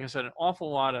like I said, an awful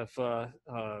lot of,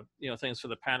 you know, things for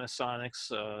the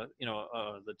Panasonics, you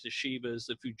know, the Toshibas,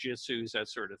 the Fujitsus, that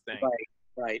sort of thing.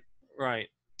 Right. Right.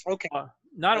 Okay.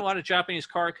 Not a lot of Japanese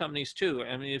car companies too.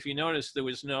 I mean, if you notice, there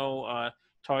was no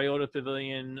Toyota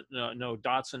Pavilion, no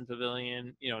Datsun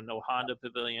Pavilion, you know, no Honda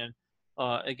Pavilion.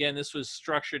 Again, this was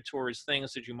structured towards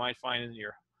things that you might find in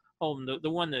your home. The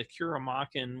one, the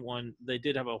Kuramakin one, they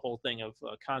did have a whole thing of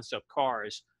concept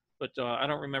cars, but I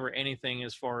don't remember anything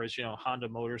as far as, you know, Honda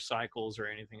motorcycles or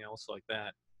anything else like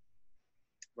that.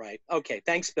 Right. Okay.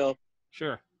 Thanks, Bill.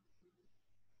 Sure.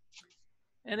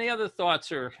 Any other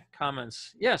thoughts or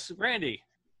comments? Yes, Randy.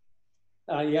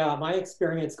 Yeah, my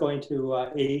experience going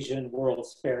to Asian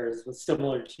World's Fairs was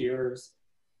similar to yours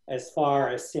as far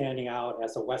as standing out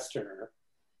as a Westerner.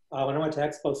 When I went to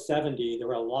Expo 70, there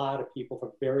were a lot of people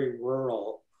from very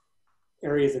rural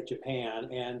areas of Japan,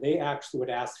 and they actually would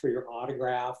ask for your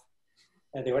autograph,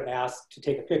 and they would ask to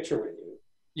take a picture with you.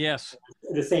 Yes.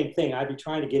 The same thing, I'd be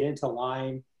trying to get into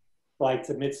line like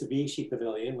the Mitsubishi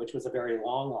Pavilion, which was a very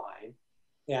long line.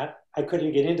 And I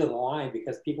couldn't get into the line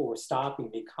because people were stopping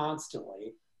me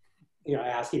constantly, you know,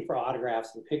 asking for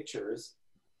autographs and pictures.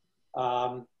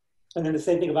 And then the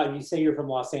same thing about, you say you're from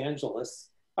Los Angeles.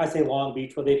 I say Long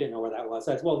Beach, well, they didn't know where that was.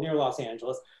 I said, well, near Los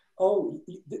Angeles. Oh,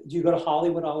 do you go to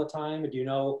Hollywood all the time? Or do you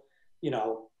know,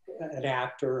 an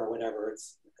actor or whatever?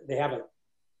 They have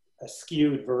a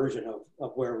skewed version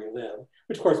of where we live,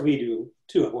 which of course we do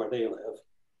too, of where they live.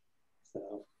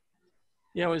 So.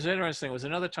 Yeah, it was interesting. It was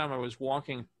another time I was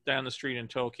walking down the street in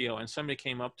Tokyo, and somebody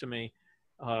came up to me,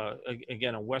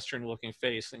 again, a Western-looking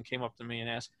face, and came up to me and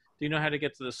asked, do you know how to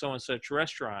get to the so-and-such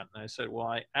restaurant? And I said, well,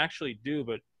 I actually do,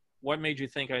 but what made you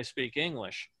think I speak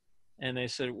English? And they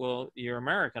said, well, you're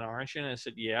American, aren't you? And I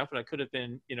said, yeah, but I could have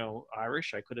been,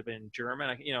 Irish. I could have been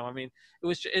German.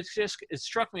 It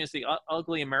struck me as the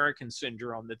ugly American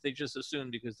syndrome, that they just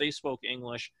assumed because they spoke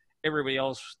English everybody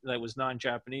else that was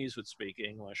non-Japanese would speak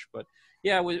English. But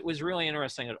yeah, it was really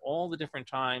interesting at all the different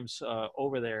times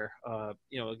over there. Like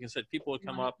I said, people would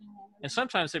come up, and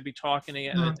sometimes they'd be talking to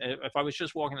you. And if I was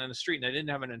just walking down the street and I didn't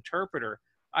have an interpreter,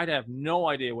 I'd have no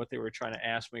idea what they were trying to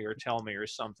ask me or tell me or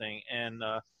something. And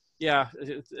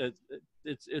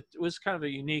it was kind of a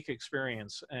unique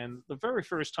experience. And the very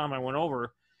first time I went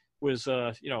over was,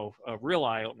 a real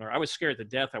eye opener. I was scared to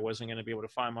death I wasn't going to be able to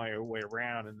find my way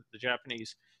around. And the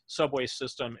Japanese subway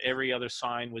system, every other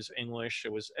sign was English. I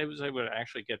was able to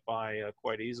actually get by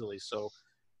quite easily. So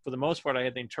for the most part, I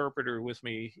had the interpreter with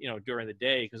me, during the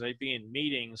day, because I'd be in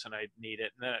meetings and I'd need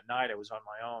it. And then at night I was on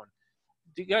my own.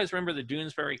 Do you guys remember the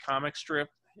Doonesbury comic strip,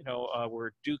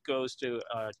 where Duke goes to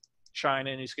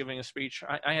China and he's giving a speech?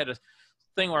 I had a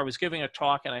thing where I was giving a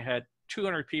talk and I had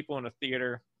 200 people in a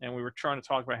theater, and we were trying to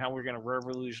talk about how we're going to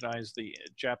revolutionize the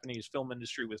Japanese film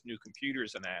industry with new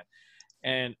computers and that.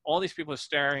 And all these people are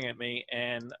staring at me,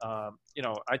 and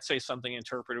I'd say something,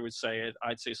 interpreter would say it,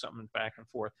 I'd say something, back and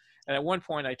forth. And at one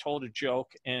point I told a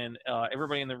joke, and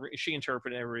everybody she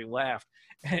interpreted, everybody laughed.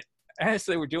 And as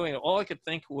they were doing it, all I could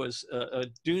think was a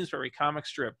Doonesbury comic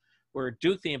strip where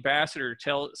Duke the ambassador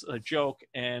tells a joke,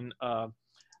 and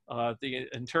the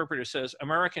interpreter says,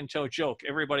 "American tell joke,"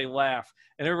 everybody laugh,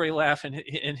 and everybody laugh, and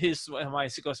in his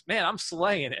mind he goes, "Man, I'm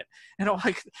slaying it." And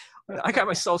I got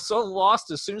myself so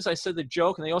lost as soon as I said the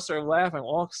joke, and they all started laughing.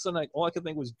 All of a sudden, all I could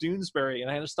think was Doonesbury, and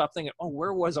I had to stop thinking, "Oh,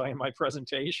 where was I in my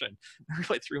presentation?" I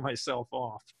really threw myself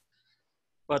off.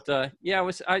 But I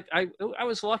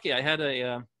was lucky. I had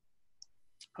a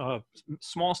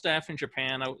small staff in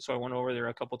Japan, so I went over there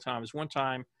a couple times. One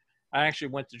time, I actually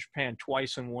went to Japan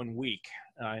twice in 1 week.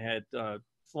 I had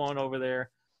flown over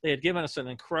there. They had given us an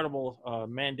incredible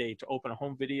mandate to open a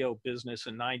home video business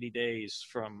in 90 days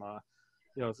from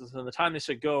the time they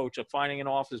said go to finding an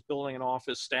office, building an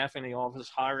office, staffing the office,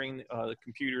 hiring the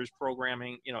computers,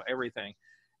 programming, everything.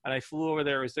 And I flew over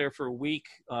there. I was there for a week,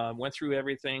 went through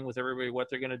everything with everybody, what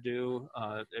they're going to do.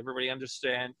 Everybody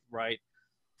understand, right?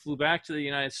 Flew back to the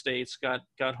United States,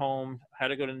 got home, had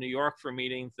to go to New York for a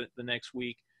meeting the next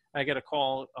week. I got a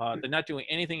call. They're not doing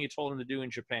anything you told them to do in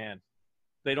Japan.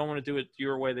 They don't want to do it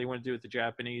your way. They want to do it the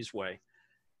Japanese way.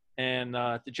 And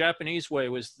the Japanese way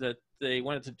was that they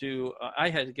wanted to do, I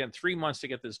had, again, 3 months to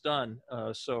get this done.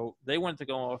 So they wanted to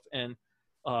go off and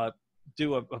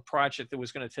do a project that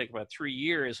was going to take about 3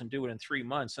 years and do it in 3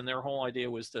 months. And their whole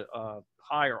idea was to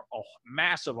hire a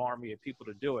massive army of people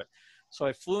to do it. So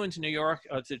I flew into New York,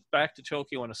 back to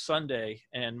Tokyo on a Sunday,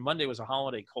 and Monday was a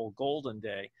holiday called Golden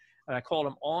Day. And I called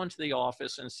them all into the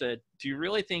office and said, "Do you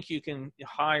really think you can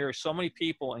hire so many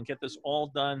people and get this all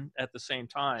done at the same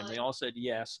time?" They all said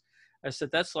yes. I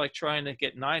said, "That's like trying to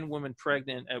get 9 women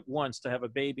pregnant at once to have a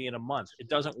baby in a month. It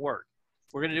doesn't work.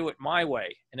 We're going to do it my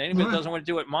way. And anybody that doesn't want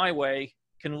to do it my way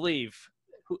can leave."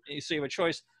 So you have a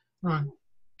choice.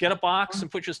 Get a box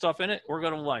and put your stuff in it, or go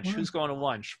to lunch. Who's going to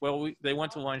lunch? Well, they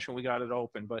went to lunch and we got it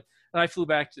open. But I flew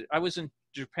back. I was in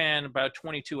Japan about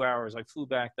 22 hours. I flew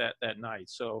back that night.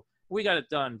 So we got it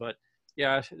done. But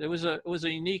yeah, it was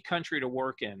a unique country to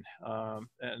work in.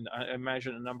 And I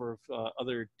imagine a number of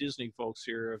other Disney folks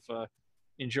here have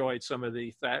enjoyed some of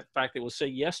the fact that we'll say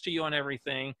yes to you on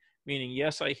everything, meaning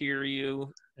yes, I hear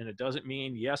you, and it doesn't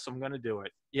mean yes, I'm going to do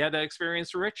it. You had that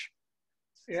experience, Rich?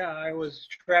 Yeah, I was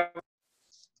traveling.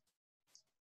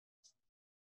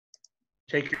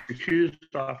 Take your shoes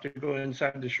off to go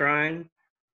inside the shrine.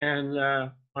 And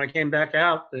when I came back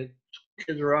out, the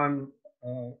kids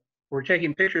were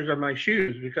taking pictures of my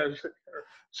shoes because they're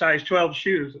size 12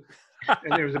 shoes.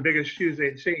 And they were the biggest shoes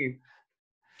they'd seen.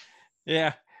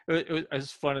 Yeah, it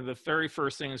was funny. The very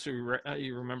first thing is you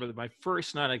remember that my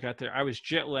first night I got there, I was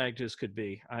jet lagged as could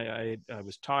be. I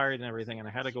was tired and everything, and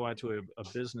I had to go out to a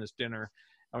business dinner.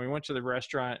 And we went to the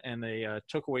restaurant, and they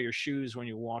took away your shoes when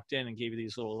you walked in and gave you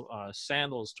these little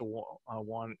sandals to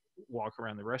walk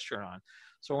around the restaurant on.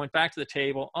 So I went back to the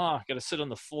table. I got to sit on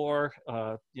the floor.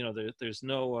 There's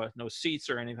no seats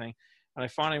or anything. And I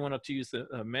finally went up to use the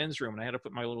men's room, and I had to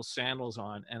put my little sandals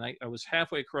on. And I was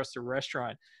halfway across the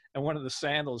restaurant, and one of the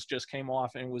sandals just came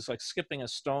off, and it was like skipping a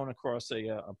stone across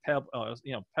a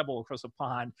pebble across a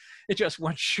pond. It just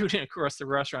went shooting across the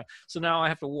restaurant. So now I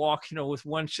have to walk, with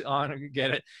one on and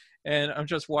get it. And I'm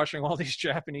just watching all these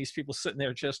Japanese people sitting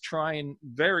there just trying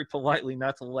very politely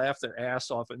not to laugh their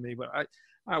ass off at me. But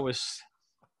I was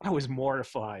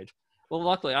mortified. Well,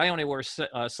 luckily, I only wear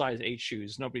size 8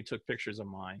 shoes. Nobody took pictures of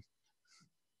mine.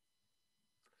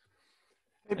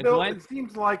 Hey, Bill, it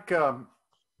seems like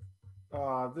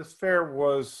this fair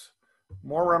was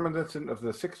more reminiscent of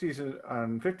the 60s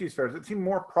and 50s fairs. It seemed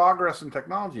more progress and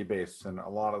technology based than a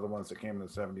lot of the ones that came in the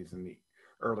 70s and the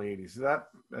early 80s. Is that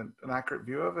an accurate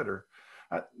view of it, or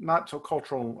not so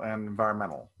cultural and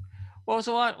environmental? Well, it was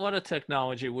a lot of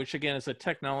technology, which again is a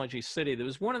technology city. There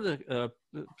was one of the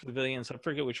pavilions, I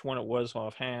forget which one it was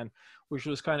offhand, which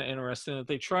was kind of interesting. That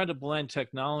they tried to blend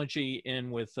technology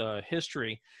in with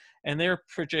history, and their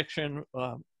projection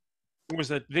was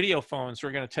that video phones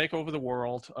were going to take over the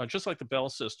world, just like the Bell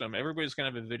system. Everybody's going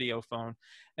to have a video phone,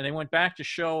 and they went back to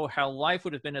show how life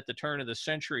would have been at the turn of the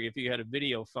century if you had a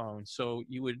video phone. So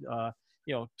you would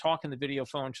talk in the video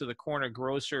phone to the corner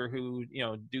grocer who,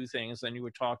 do things. Then you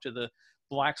would talk to the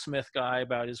blacksmith guy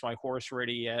about, is my horse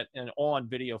ready yet? And all on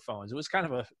video phones. It was kind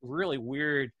of a really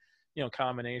weird,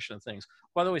 combination of things.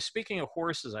 By the way, speaking of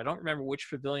horses, I don't remember which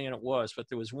pavilion it was, but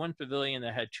there was one pavilion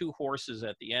that had 2 horses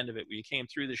at the end of it. Where you came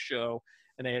through the show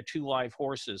and they had 2 live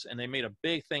horses, and they made a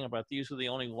big thing about these were the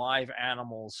only live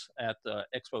animals at the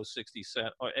Expo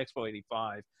 67 or Expo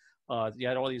 85. You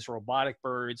had all these robotic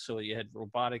birds, so you had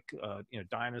robotic,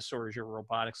 dinosaurs, your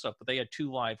robotic stuff, but they had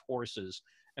 2 live horses,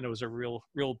 and it was a real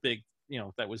big,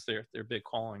 that was their big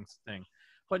calling thing.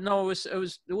 But no, it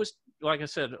was like I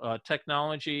said,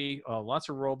 technology, lots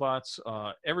of robots.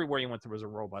 Everywhere you went, there was a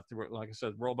robot. There were, like I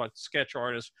said, robot sketch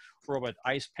artists, robot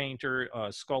ice painter,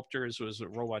 sculptors, was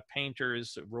robot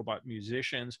painters, robot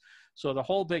musicians. So the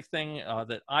whole big thing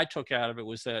that I took out of it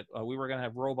was that we were going to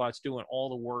have robots doing all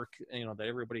the work, that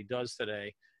everybody does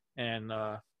today, and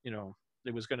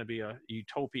it was going to be a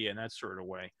utopia in that sort of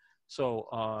way. So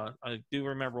I do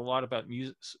remember a lot about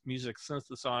music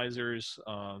synthesizers.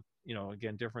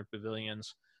 Again, different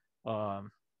pavilions.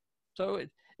 So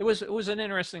it was an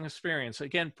interesting experience.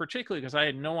 Again, particularly because I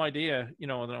had no idea,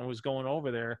 that I was going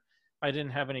over there. I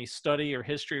didn't have any study or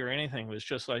history or anything. It was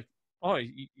just like, oh,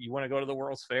 you want to go to the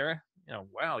World's Fair?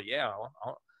 Wow, yeah,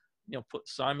 I'll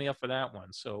sign me up for that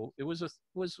one. So it was a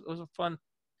fun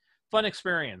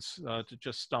experience to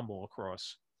just stumble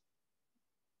across.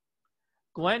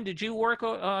 Glenn, did you work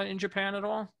in Japan at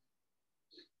all?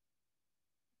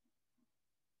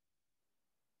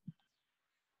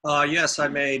 Yes, I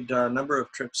made a number of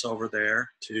trips over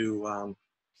there to,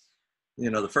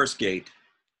 the first gate.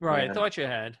 Right, And I thought you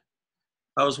had.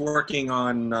 I was working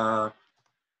on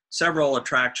several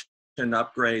attraction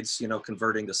upgrades,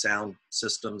 converting the sound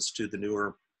systems to the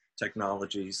newer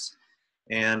technologies.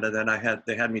 And then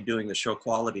they had me doing the show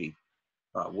quality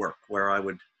work, where I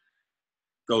would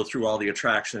go through all the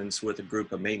attractions with a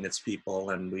group of maintenance people,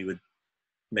 and we would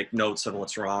make notes on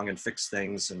what's wrong and fix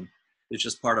things. And it's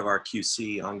just part of our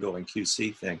ongoing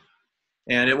QC thing.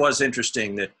 And it was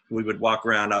interesting that we would walk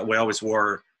around. We always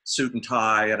wore suit and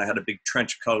tie, and I had a big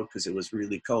trench coat because it was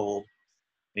really cold.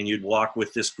 And you'd walk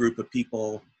with this group of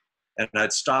people, and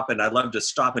I'd stop, and I'd love to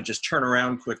stop and just turn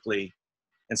around quickly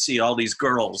and see all these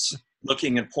girls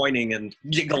looking and pointing and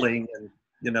giggling. And,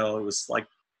 it was like,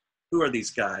 who are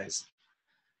these guys?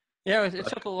 Yeah, it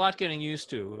took a lot getting used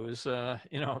to. It was,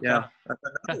 yeah,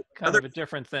 kind of a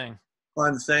different thing.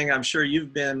 Fun thing, I'm sure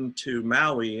you've been to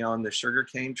Maui on the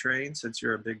sugarcane train, since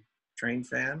you're a big train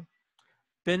fan.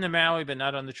 Been to Maui, but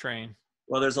not on the train.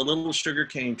 Well, there's a little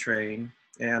sugarcane train,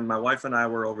 and my wife and I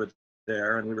were over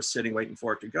there, and we were sitting waiting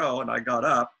for it to go, and I got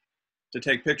up to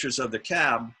take pictures of the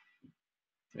cab,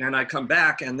 and I come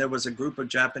back, and there was a group of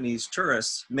Japanese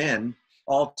tourists, men,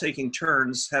 all taking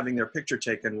turns having their picture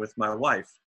taken with my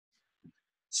wife,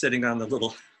 sitting on the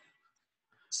little.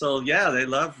 So yeah, they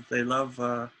love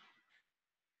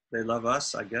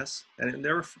us, I guess, and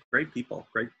they were great people,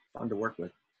 great fun to work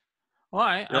with. Well,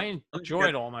 I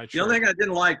enjoyed all my trips. The only thing I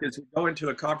didn't like is we go into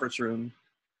a conference room,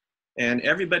 and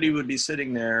everybody would be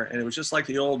sitting there, and it was just like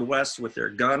the Old West with their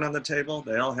gun on the table.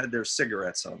 They all had their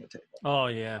cigarettes on the table. Oh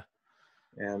yeah.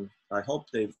 And I hope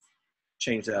they've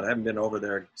changed that. I haven't been over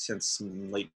there since the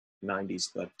late 90s,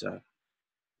 but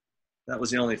that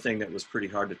was the only thing that was pretty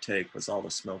hard to take, was all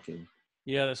the smoking.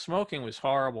 Yeah, the smoking was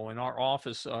horrible in our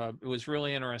office. It was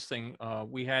really interesting.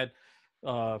 We had,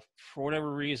 for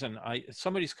whatever reason,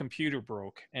 somebody's computer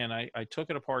broke, and I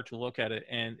took it apart to look at it,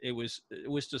 and it was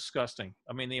disgusting.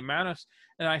 I mean, the amount of,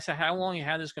 and I said, how long you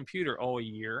had this computer? Oh, a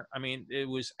year. I mean, it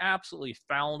was absolutely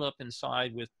fouled up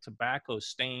inside with tobacco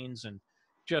stains, and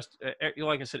just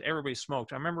like I said, everybody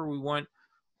smoked. I remember we went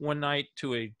one night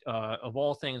to of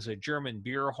all things, a German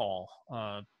beer hall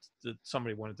that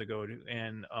somebody wanted to go to,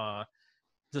 and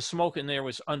the smoke in there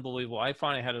was unbelievable. I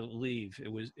finally had to leave.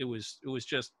 It was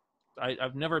just,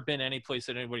 I've never been any place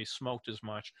that anybody smoked as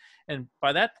much. And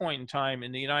by that point in time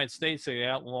in the United States, they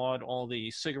outlawed all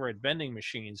the cigarette vending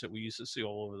machines that we used to see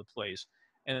all over the place.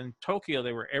 And in Tokyo,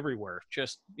 they were everywhere,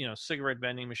 just, cigarette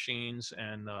vending machines,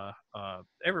 and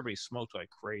everybody smoked like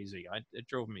crazy. It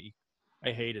drove me,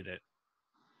 I hated it.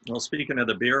 Well, speaking of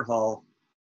the beer hall,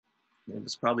 And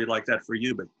it's probably like that for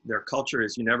you, but their culture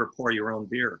is you never pour your own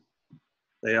beer.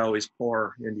 They always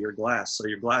pour into your glass. So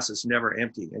your glass is never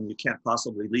empty, and you can't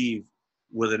possibly leave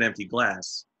with an empty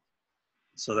glass.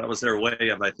 So that was their way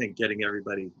of, I think, getting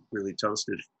everybody really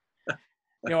toasted.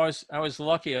 You know, I was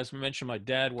lucky. As I mentioned, my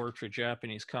dad worked for a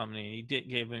Japanese company, and he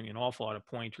gave me an awful lot of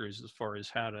pointers as far as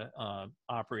how to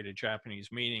operate at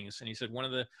Japanese meetings. And he said one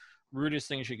of the rudest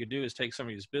things you could do is take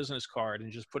somebody's business card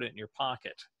and just put it in your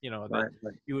pocket. You know, that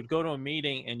Right. you would go to a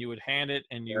meeting and you would hand it,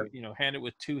 and you know, hand it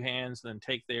with two hands, then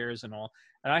take theirs and all.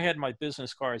 And I had my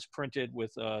business cards printed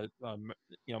with you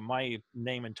know, my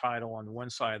name and title on one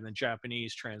side and the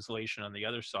Japanese translation on the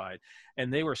other side.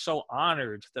 And they were so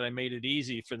honored that I made it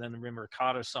easy for them to remember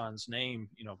Kata-san's name,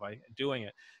 you know, by doing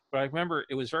it. But I remember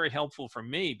it was very helpful for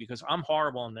me because I'm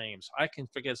horrible on names. I can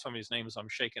forget somebody's name as I'm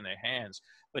shaking their hands.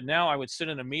 But now I would sit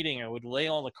in a meeting, I would lay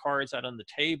all the cards out on the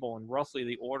table in roughly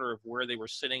the order of where they were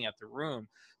sitting at the room.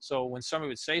 So when somebody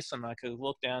would say something, I could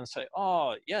look down and say,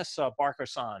 "Oh, yes,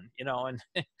 Barker-san," you know, and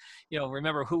you know,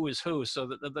 remember who was who. So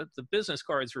the business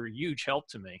cards were a huge help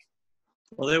to me.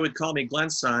 Well, they would call me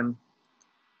Glenn-san,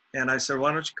 and I said,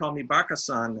 "Why don't you call me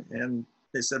Baka-san?" And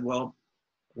they said, well,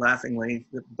 laughingly,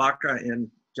 that Baka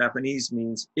in Japanese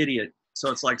means idiot. So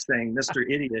it's like saying Mr.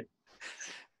 Idiot.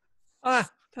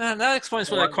 That explains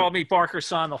why they called me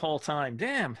Barker-san the whole time.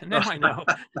 Damn, now I know.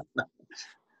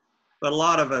 But a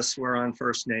lot of us were on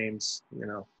first names, you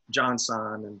know,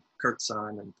 John-san and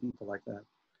Kurt-san and people like that.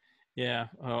 Yeah,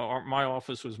 my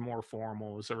office was more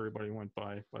formal, as everybody went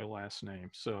by last name.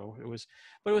 So it was,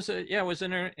 but it was it was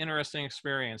an interesting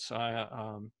experience.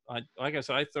 I like I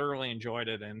said, I thoroughly enjoyed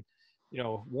it, and you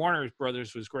know, Warner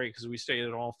Brothers was great because we stayed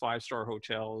at all 5-star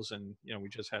hotels, and you know, we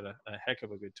just had a heck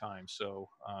of a good time. So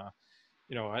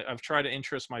you know, I've tried to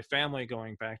interest my family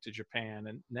going back to Japan,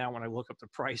 and now when I look up the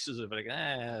prices of it,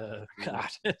 God,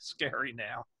 it's scary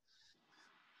now.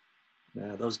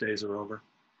 Yeah, those days are over.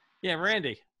 Yeah,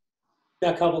 Randy.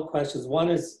 A couple of questions. One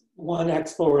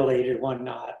expo related, one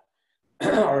not,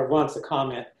 or one's a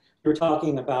comment. You were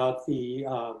talking about the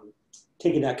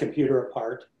taking that computer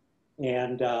apart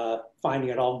and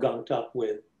finding it all gunked up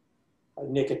with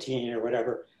nicotine or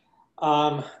whatever.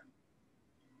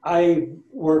 I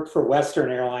worked for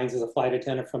Western Airlines as a flight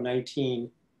attendant from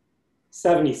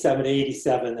 1977 to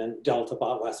 87, and Delta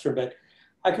bought Western. But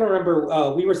I can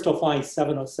remember we were still flying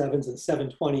 707s and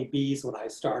 720Bs when I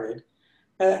started.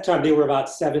 At that time, they were about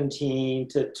 17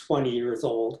 to 20 years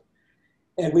old.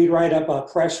 And we'd write up a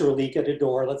pressure leak at a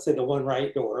door, let's say the one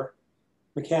right door.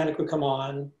 Mechanic would come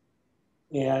on,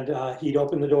 and he'd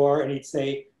open the door and he'd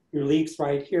say, "Your leak's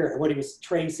right here." And what he was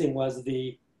tracing was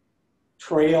the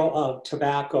trail of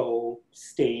tobacco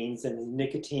stains and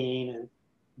nicotine and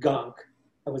gunk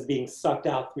that was being sucked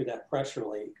out through that pressure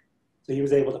leak. So he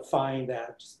was able to find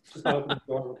that just by opening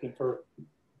the door looking for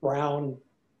brown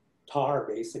tar,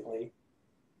 basically.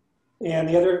 And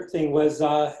the other thing was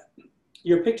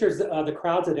your pictures, the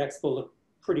crowds at Expo look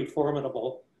pretty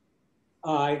formidable.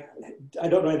 I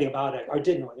don't know anything about it. I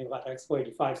didn't know anything about Expo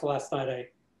 85. So last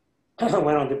night I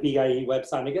went on the BIE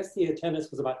website. I guess the attendance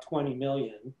was about 20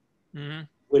 million,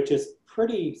 which is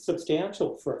pretty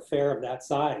substantial for a fair of that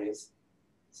size.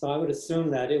 So I would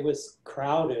assume that it was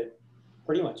crowded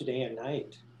pretty much day and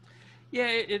night. Yeah,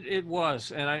 it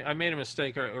was, and I made a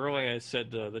mistake earlier. I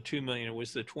said the 2 million. It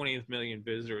was the 20th million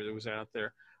visitor that was out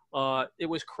there. It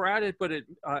was crowded, but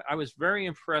I was very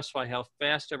impressed by how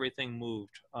fast everything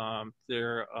moved.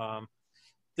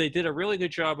 They did a really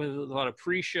good job with a lot of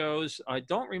pre-shows. I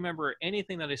don't remember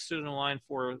anything that I stood in line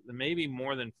for maybe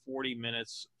more than 40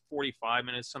 minutes, 45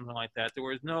 minutes, something like that. There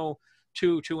was no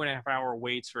 2.5 hour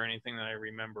waits for anything that I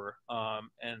remember.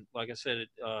 And like I said,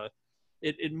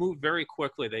 it moved very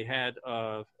quickly. They had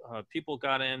people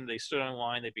got in, they stood in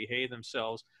line, they behaved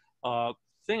themselves.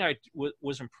 Thing I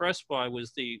was impressed by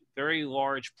was the very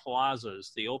large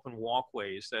plazas, the open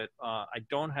walkways that I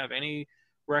don't have any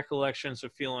recollections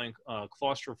of feeling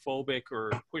claustrophobic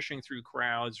or pushing through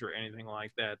crowds or anything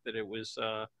like that. That it was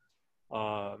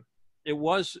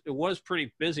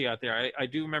pretty busy out there. I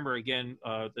do remember again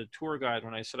the tour guide,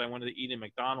 when I said I wanted to eat at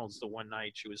McDonald's the one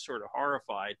night, she was sort of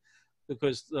horrified.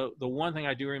 Because the one thing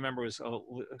I do remember was a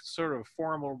sort of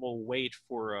formidable wait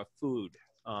for food.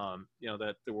 You know,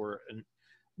 that there were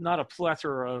not a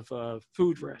plethora of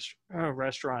food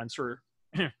restaurants or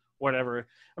whatever.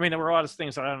 I mean, there were a lot of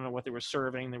things I don't know what they were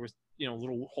serving. There was, you know,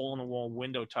 little hole-in-the-wall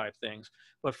window type things.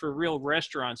 But for real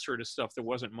restaurant sort of stuff, there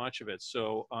wasn't much of it.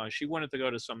 So she wanted to go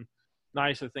to some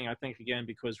nicer thing, I think, again,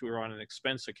 because we were on an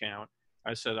expense account.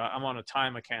 I said, I'm on a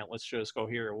time account. Let's just go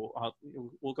here.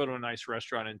 We'll go to a nice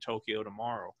restaurant in Tokyo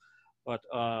tomorrow. But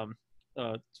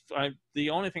the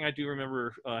only thing I do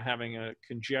remember having a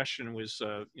congestion was,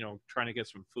 trying to get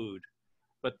some food.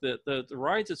 But the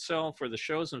rides itself or the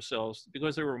shows themselves,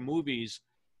 because they were movies,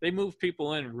 they moved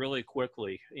people in really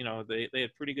quickly. They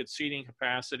had pretty good seating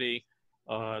capacity.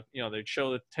 They'd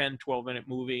show the 10, 12-minute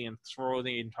movie and throw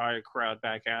the entire crowd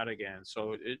back out again.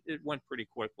 So it went pretty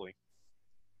quickly.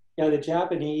 Yeah, the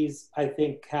Japanese, I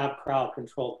think, have crowd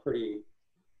control pretty,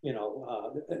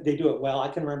 they do it well. I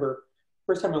can remember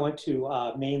first time I went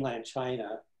to mainland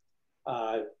China,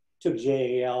 took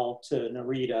JAL to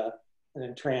Narita and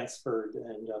then transferred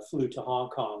and flew to Hong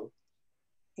Kong.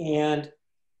 And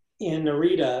in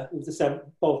Narita, it was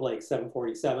both like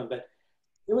 747, but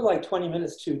it was like 20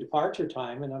 minutes to departure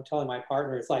time. And I'm telling my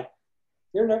partner, it's like,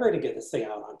 they're never going to get this thing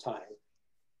out on time.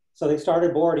 So they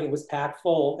started boarding, it was packed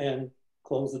full and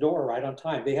closed the door right on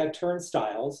time. They had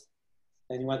turnstiles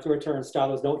and you went through a turnstile.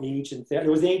 There was no agent there.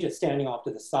 There was an agent standing off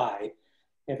to the side.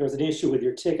 If there was an issue with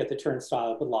your ticket, the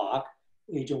turnstile would lock,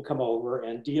 the agent would come over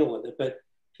and deal with it. But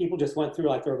people just went through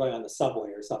like they were going on the subway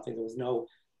or something. There was no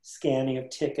scanning of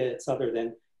tickets other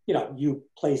than, you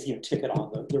placing your ticket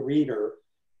on the reader,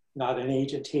 not an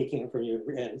agent taking it from you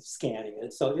and scanning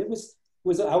it. So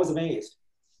I was amazed.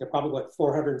 There probably went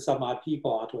 400 and some odd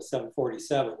people onto a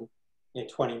 747 in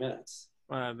 20 minutes.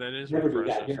 Wow, that is never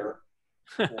impressive. do that here.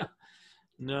 Yeah.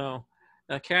 No.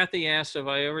 Kathy asked, have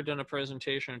I ever done a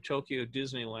presentation in Tokyo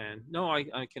Disneyland? No,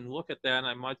 I can look at that.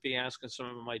 I might be asking some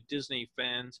of my Disney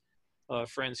friends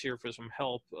here for some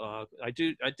help. I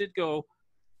did go,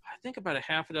 I think about a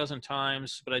half a dozen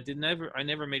times, but I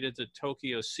never made it to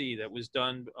Tokyo Sea. That was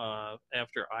done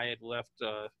after I had left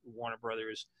Warner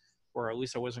Brothers, or at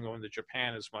least I wasn't going to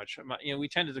Japan as much. We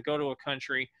tended to go to a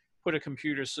country, put a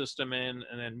computer system in,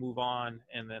 and then move on.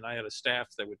 And then I had a staff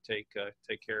that would take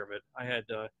care of it. I had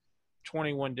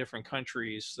 21 different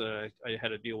countries that I had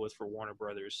to deal with for Warner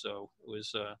Brothers, so it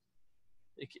was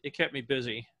it kept me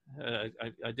busy.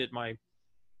 I did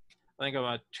I think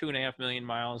about 2.5 million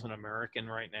miles on American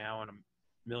right now, and 1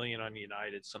 million on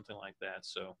United, something like that.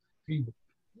 So,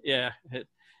 yeah,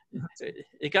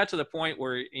 it got to the point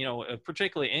where,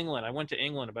 particularly England, I went to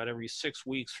England about every 6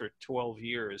 weeks for 12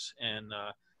 years. And,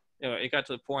 it got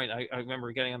to the point, I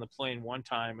remember getting on the plane one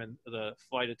time and the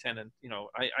flight attendant,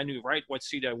 I knew right what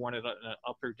seat I wanted on the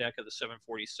upper deck of the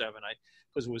 747.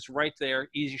 Because it was right there,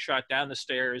 easy shot down the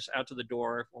stairs, out to the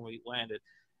door when we landed.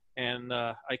 And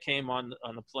I came on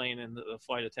the plane, and the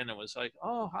flight attendant was like,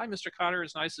 "Oh, hi, Mr. Cotter.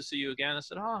 It's nice to see you again." I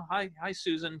said, "Oh, hi,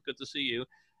 Susan. Good to see you."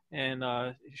 And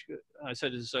I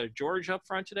said, "Is George up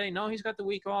front today?" "No, he's got the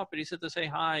week off, but he said to say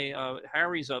hi.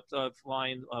 Harry's up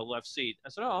flying left seat." I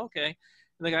said, "Oh, okay."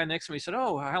 And the guy next to me said,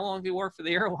 "Oh, how long have you worked for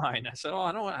the airline?" I said, "Oh,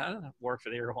 I don't work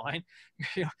for the airline."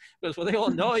 He goes, "Well, they all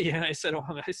know you." And I said, "Oh,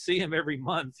 I see him every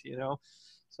month,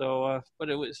 So, but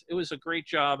it was a great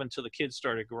job until the kids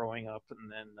started growing up,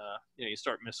 and then you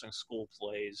start missing school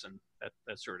plays and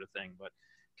that sort of thing. But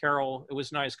Carol, it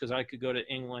was nice because I could go to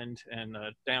England and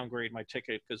downgrade my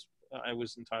ticket because I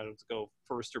was entitled to go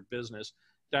first or business.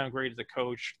 Downgraded the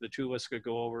coach. The two of us could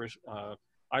go over.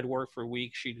 I'd work for a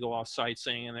week. She'd go off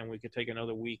sightseeing, and then we could take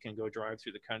another week and go drive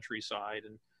through the countryside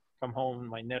and come home. And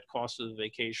my net cost of the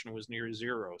vacation was near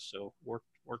zero, so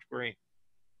worked great.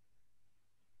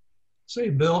 Say,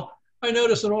 Bill, I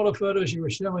noticed in all the photos you were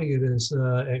showing at this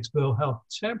expo how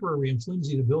temporary and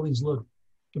flimsy the buildings look.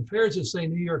 Compared to, say,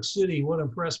 New York City, what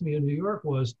impressed me in New York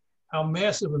was how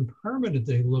massive and permanent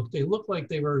they looked. They looked like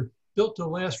they were built to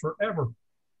last forever,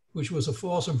 which was a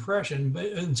false impression. But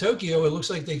in Tokyo, it looks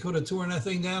like they could have torn that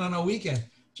thing down on a weekend.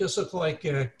 Just looked like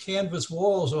canvas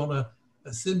walls on a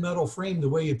thin metal frame, the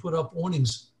way you put up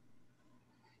awnings.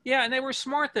 Yeah, and they were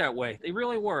smart that way. They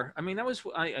really were. I mean, that was,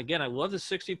 I love the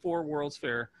 64 World's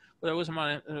Fair, but that was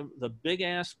the big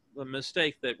ass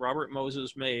mistake that Robert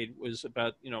Moses made was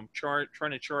about,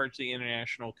 trying to charge the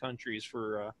international countries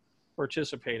for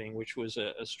participating, which was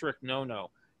a strict no-no.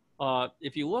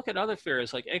 If you look at other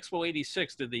fairs, like Expo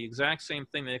 86 did the exact same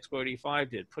thing that Expo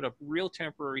 85 did, put up real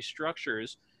temporary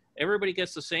structures. Everybody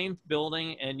gets the same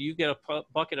building, and you get a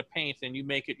bucket of paint, and you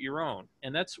make it your own.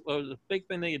 And that's the big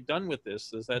thing they had done with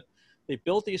this, is that they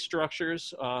built these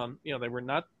structures. They were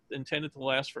not intended to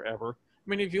last forever. I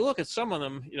mean, if you look at some of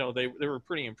them, they were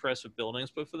pretty impressive buildings.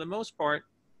 But for the most part,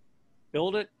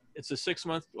 build it. It's a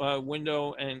 6-month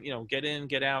window, and get in,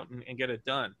 get out, and get it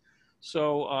done.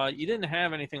 So you didn't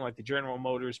have anything like the General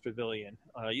Motors Pavilion.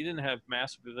 You didn't have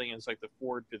massive pavilions like the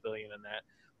Ford Pavilion and that,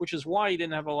 which is why you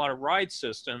didn't have a lot of ride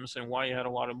systems and why you had a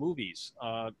lot of movies.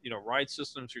 Ride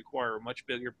systems require a much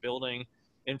bigger building,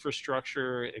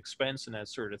 infrastructure, expense, and that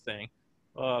sort of thing.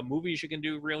 Movies you can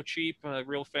do real cheap,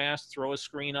 real fast, throw a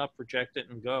screen up, project it,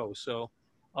 and go. So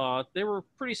they were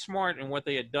pretty smart in what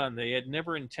they had done. They had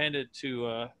never intended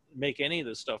to make any of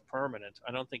this stuff permanent.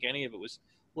 I don't think any of it was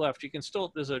left. You can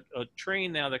still, there's a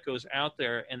train now that goes out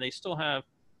there, and they still have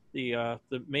the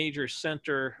major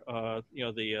center,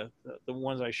 the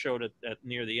ones I showed at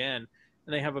near the end,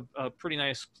 and they have a pretty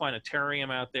nice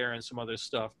planetarium out there and some other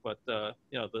stuff. But the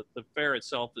fair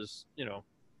itself is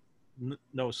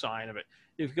no sign of it.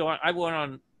 If you go on, I went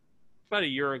on about a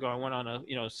year ago. I went on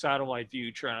a satellite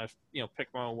view trying to pick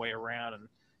my own way around, and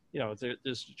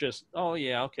there's just, oh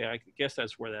yeah, okay, I guess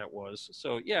that's where that was.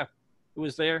 So yeah, it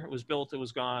was there, it was built, it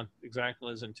was gone,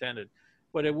 exactly as intended.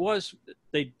 But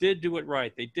they did do it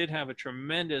right. They did have a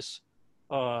tremendous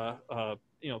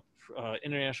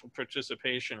international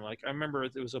participation. Like I remember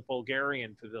there was a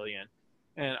Bulgarian pavilion,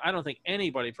 and I don't think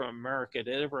anybody from America had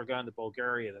ever gone to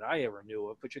Bulgaria that I ever knew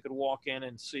of, but you could walk in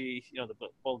and see the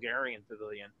Bulgarian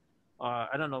pavilion.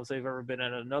 I don't know if they've ever been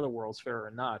at another World's Fair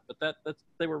or not, but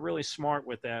they were really smart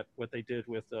with that, what they did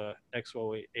with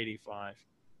Expo 85.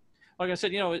 Like I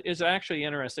said, it's actually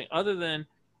interesting. Other than,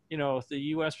 the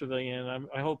U.S. pavilion,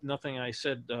 I hope nothing I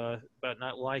said about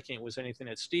not liking it was anything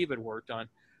that Steve had worked on.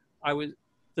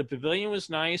 The pavilion was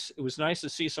nice. It was nice to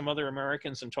see some other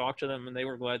Americans and talk to them, and they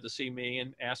were glad to see me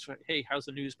and ask, hey, how's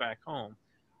the news back home?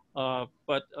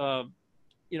 But I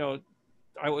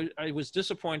was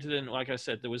disappointed in, like I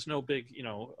said, there was no big,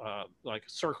 like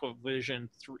circle vision,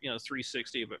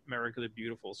 360 of America the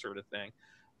Beautiful sort of thing.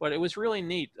 But it was really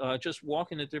neat, just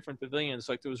walking to different pavilions.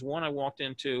 Like there was one I walked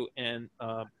into, and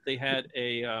they had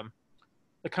the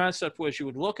concept was you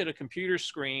would look at a computer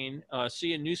screen,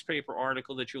 see a newspaper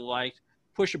article that you liked,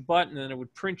 push a button, and it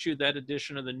would print you that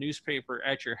edition of the newspaper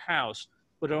at your house,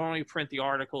 but it only print the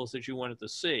articles that you wanted to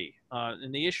see.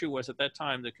 And the issue was at that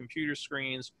time, the computer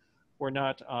screens were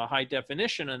not high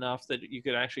definition enough that you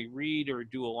could actually read or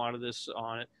do a lot of this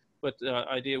on it. But the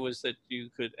idea was that you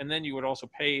could, and then you would also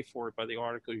pay for it by the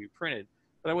article you printed.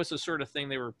 But that was the sort of thing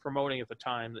they were promoting at the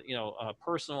time, that,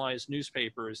 personalized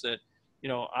newspapers that,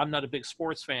 I'm not a big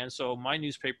sports fan, so my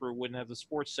newspaper wouldn't have the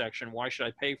sports section. Why should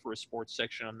I pay for a sports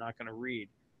section I'm not going to read?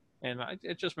 And I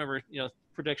just remember,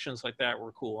 predictions like that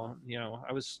were cool.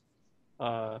 I was,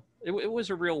 it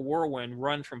was a real whirlwind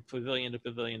run from pavilion to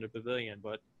pavilion to pavilion,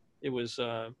 but it was,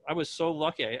 I was so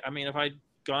lucky. I mean, if I'd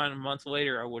gone a month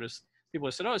later, people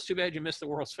have said, oh, it's too bad you missed the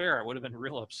World's Fair. I would have been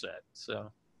real upset.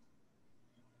 So,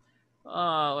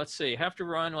 let's see, have to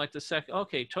run like the second,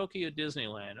 okay, Tokyo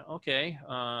Disneyland. Okay.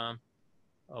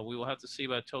 We will have to see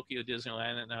about Tokyo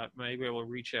Disneyland, and maybe I will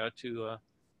reach out to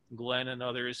Glenn and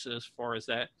others as far as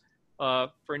that.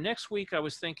 For next week, I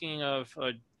was thinking of,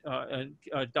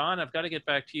 Don, I've got to get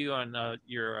back to you on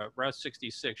your Route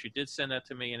 66. You did send that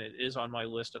to me, and it is on my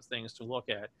list of things to look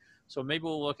at. So maybe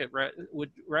we'll look at,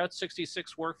 would Route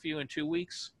 66 work for you in 2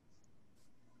 weeks?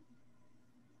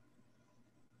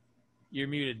 You're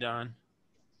muted, Don.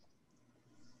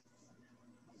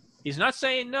 He's not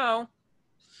saying no.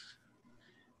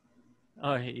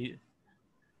 Oh,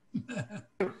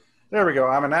 There we go.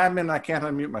 I'm an admin. I can't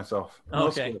unmute myself.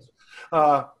 Okay.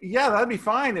 Yeah, that'd be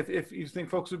fine. If you think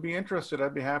folks would be interested,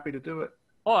 I'd be happy to do it.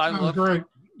 Oh, I love great.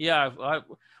 Yeah,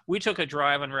 we took a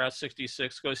drive on Route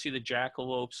 66, go see the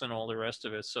jackalopes and all the rest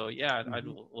of it. So yeah, I'd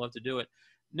love to do it.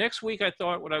 Next week, I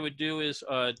thought what I would do is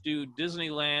do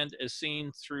Disneyland as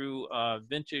seen through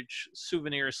vintage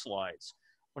souvenir slides.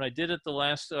 When I did it the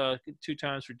last 2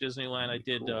 times for Disneyland, I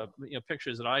did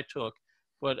pictures that I took.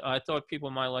 But I thought people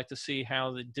might like to see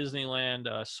how the Disneyland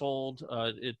sold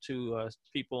it to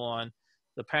people on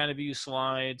the Panaview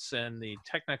slides and the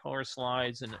Technicolor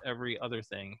slides and every other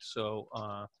thing. So,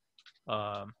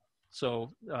 I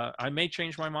may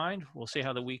change my mind. We'll see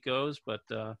how the week goes. But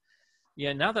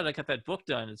yeah, now that I got that book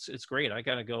done, it's great. I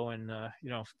got to go and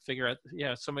figure out.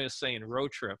 Yeah, somebody was saying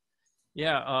road trip.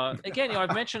 Yeah. Again,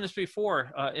 I've mentioned this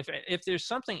before. If there's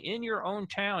something in your own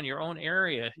town, your own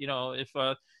area, if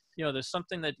there's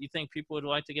something that you think people would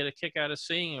like to get a kick out of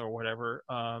seeing or whatever,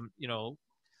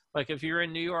 like if you're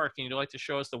in New York and you'd like to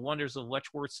show us the wonders of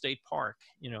Letchworth State Park,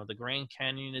 the Grand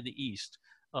Canyon of the East,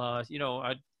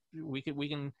 we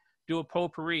can do a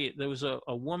potpourri. There was a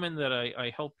woman that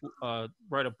I helped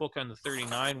write a book on the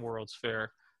 39 World's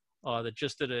Fair that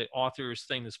just did an author's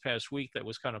thing this past week that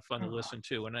was kind of fun to listen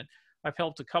to. And I've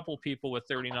helped a couple people with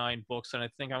 39 books, and I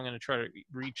think I'm going to try to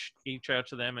reach out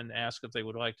to them and ask if they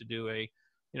would like to do a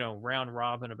round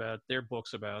robin about their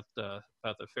books about the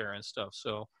fair and stuff.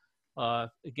 So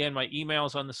again, my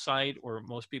email's on the site, or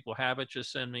most people have it.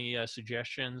 Just send me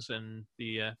suggestions and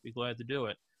be glad to do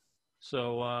it.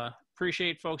 So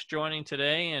appreciate folks joining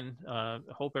today, and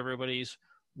hope everybody's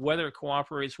weather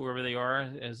cooperates wherever they are.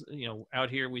 As out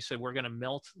here, we said we're going to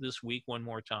melt this week one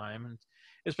more time,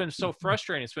 it's been so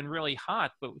frustrating. It's been really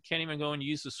hot, but we can't even go and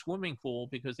use the swimming pool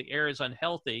because the air is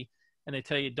unhealthy. And they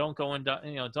tell you don't go in,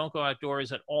 don't go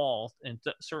outdoors at all, and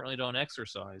certainly don't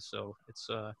exercise. So it's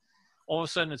all of a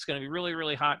sudden it's going to be really,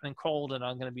 really hot and cold, and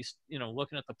I'm going to be,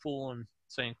 looking at the pool and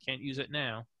saying can't use it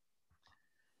now.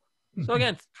 So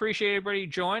again, appreciate everybody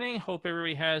joining. Hope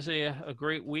everybody has a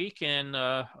great week, and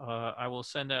I will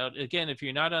send out again, if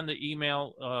you're not on the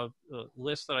email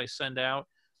list that I send out,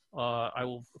 I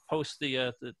will post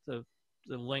the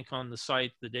link on the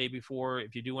site the day before.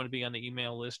 If you do want to be on the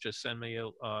email list, just send me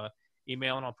a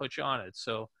email and I'll put you on it.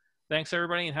 So thanks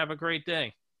everybody and have a great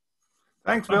day.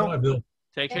 Thanks, Bill. Bye, Bill.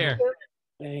 Take care.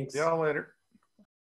 Thanks. See y'all later.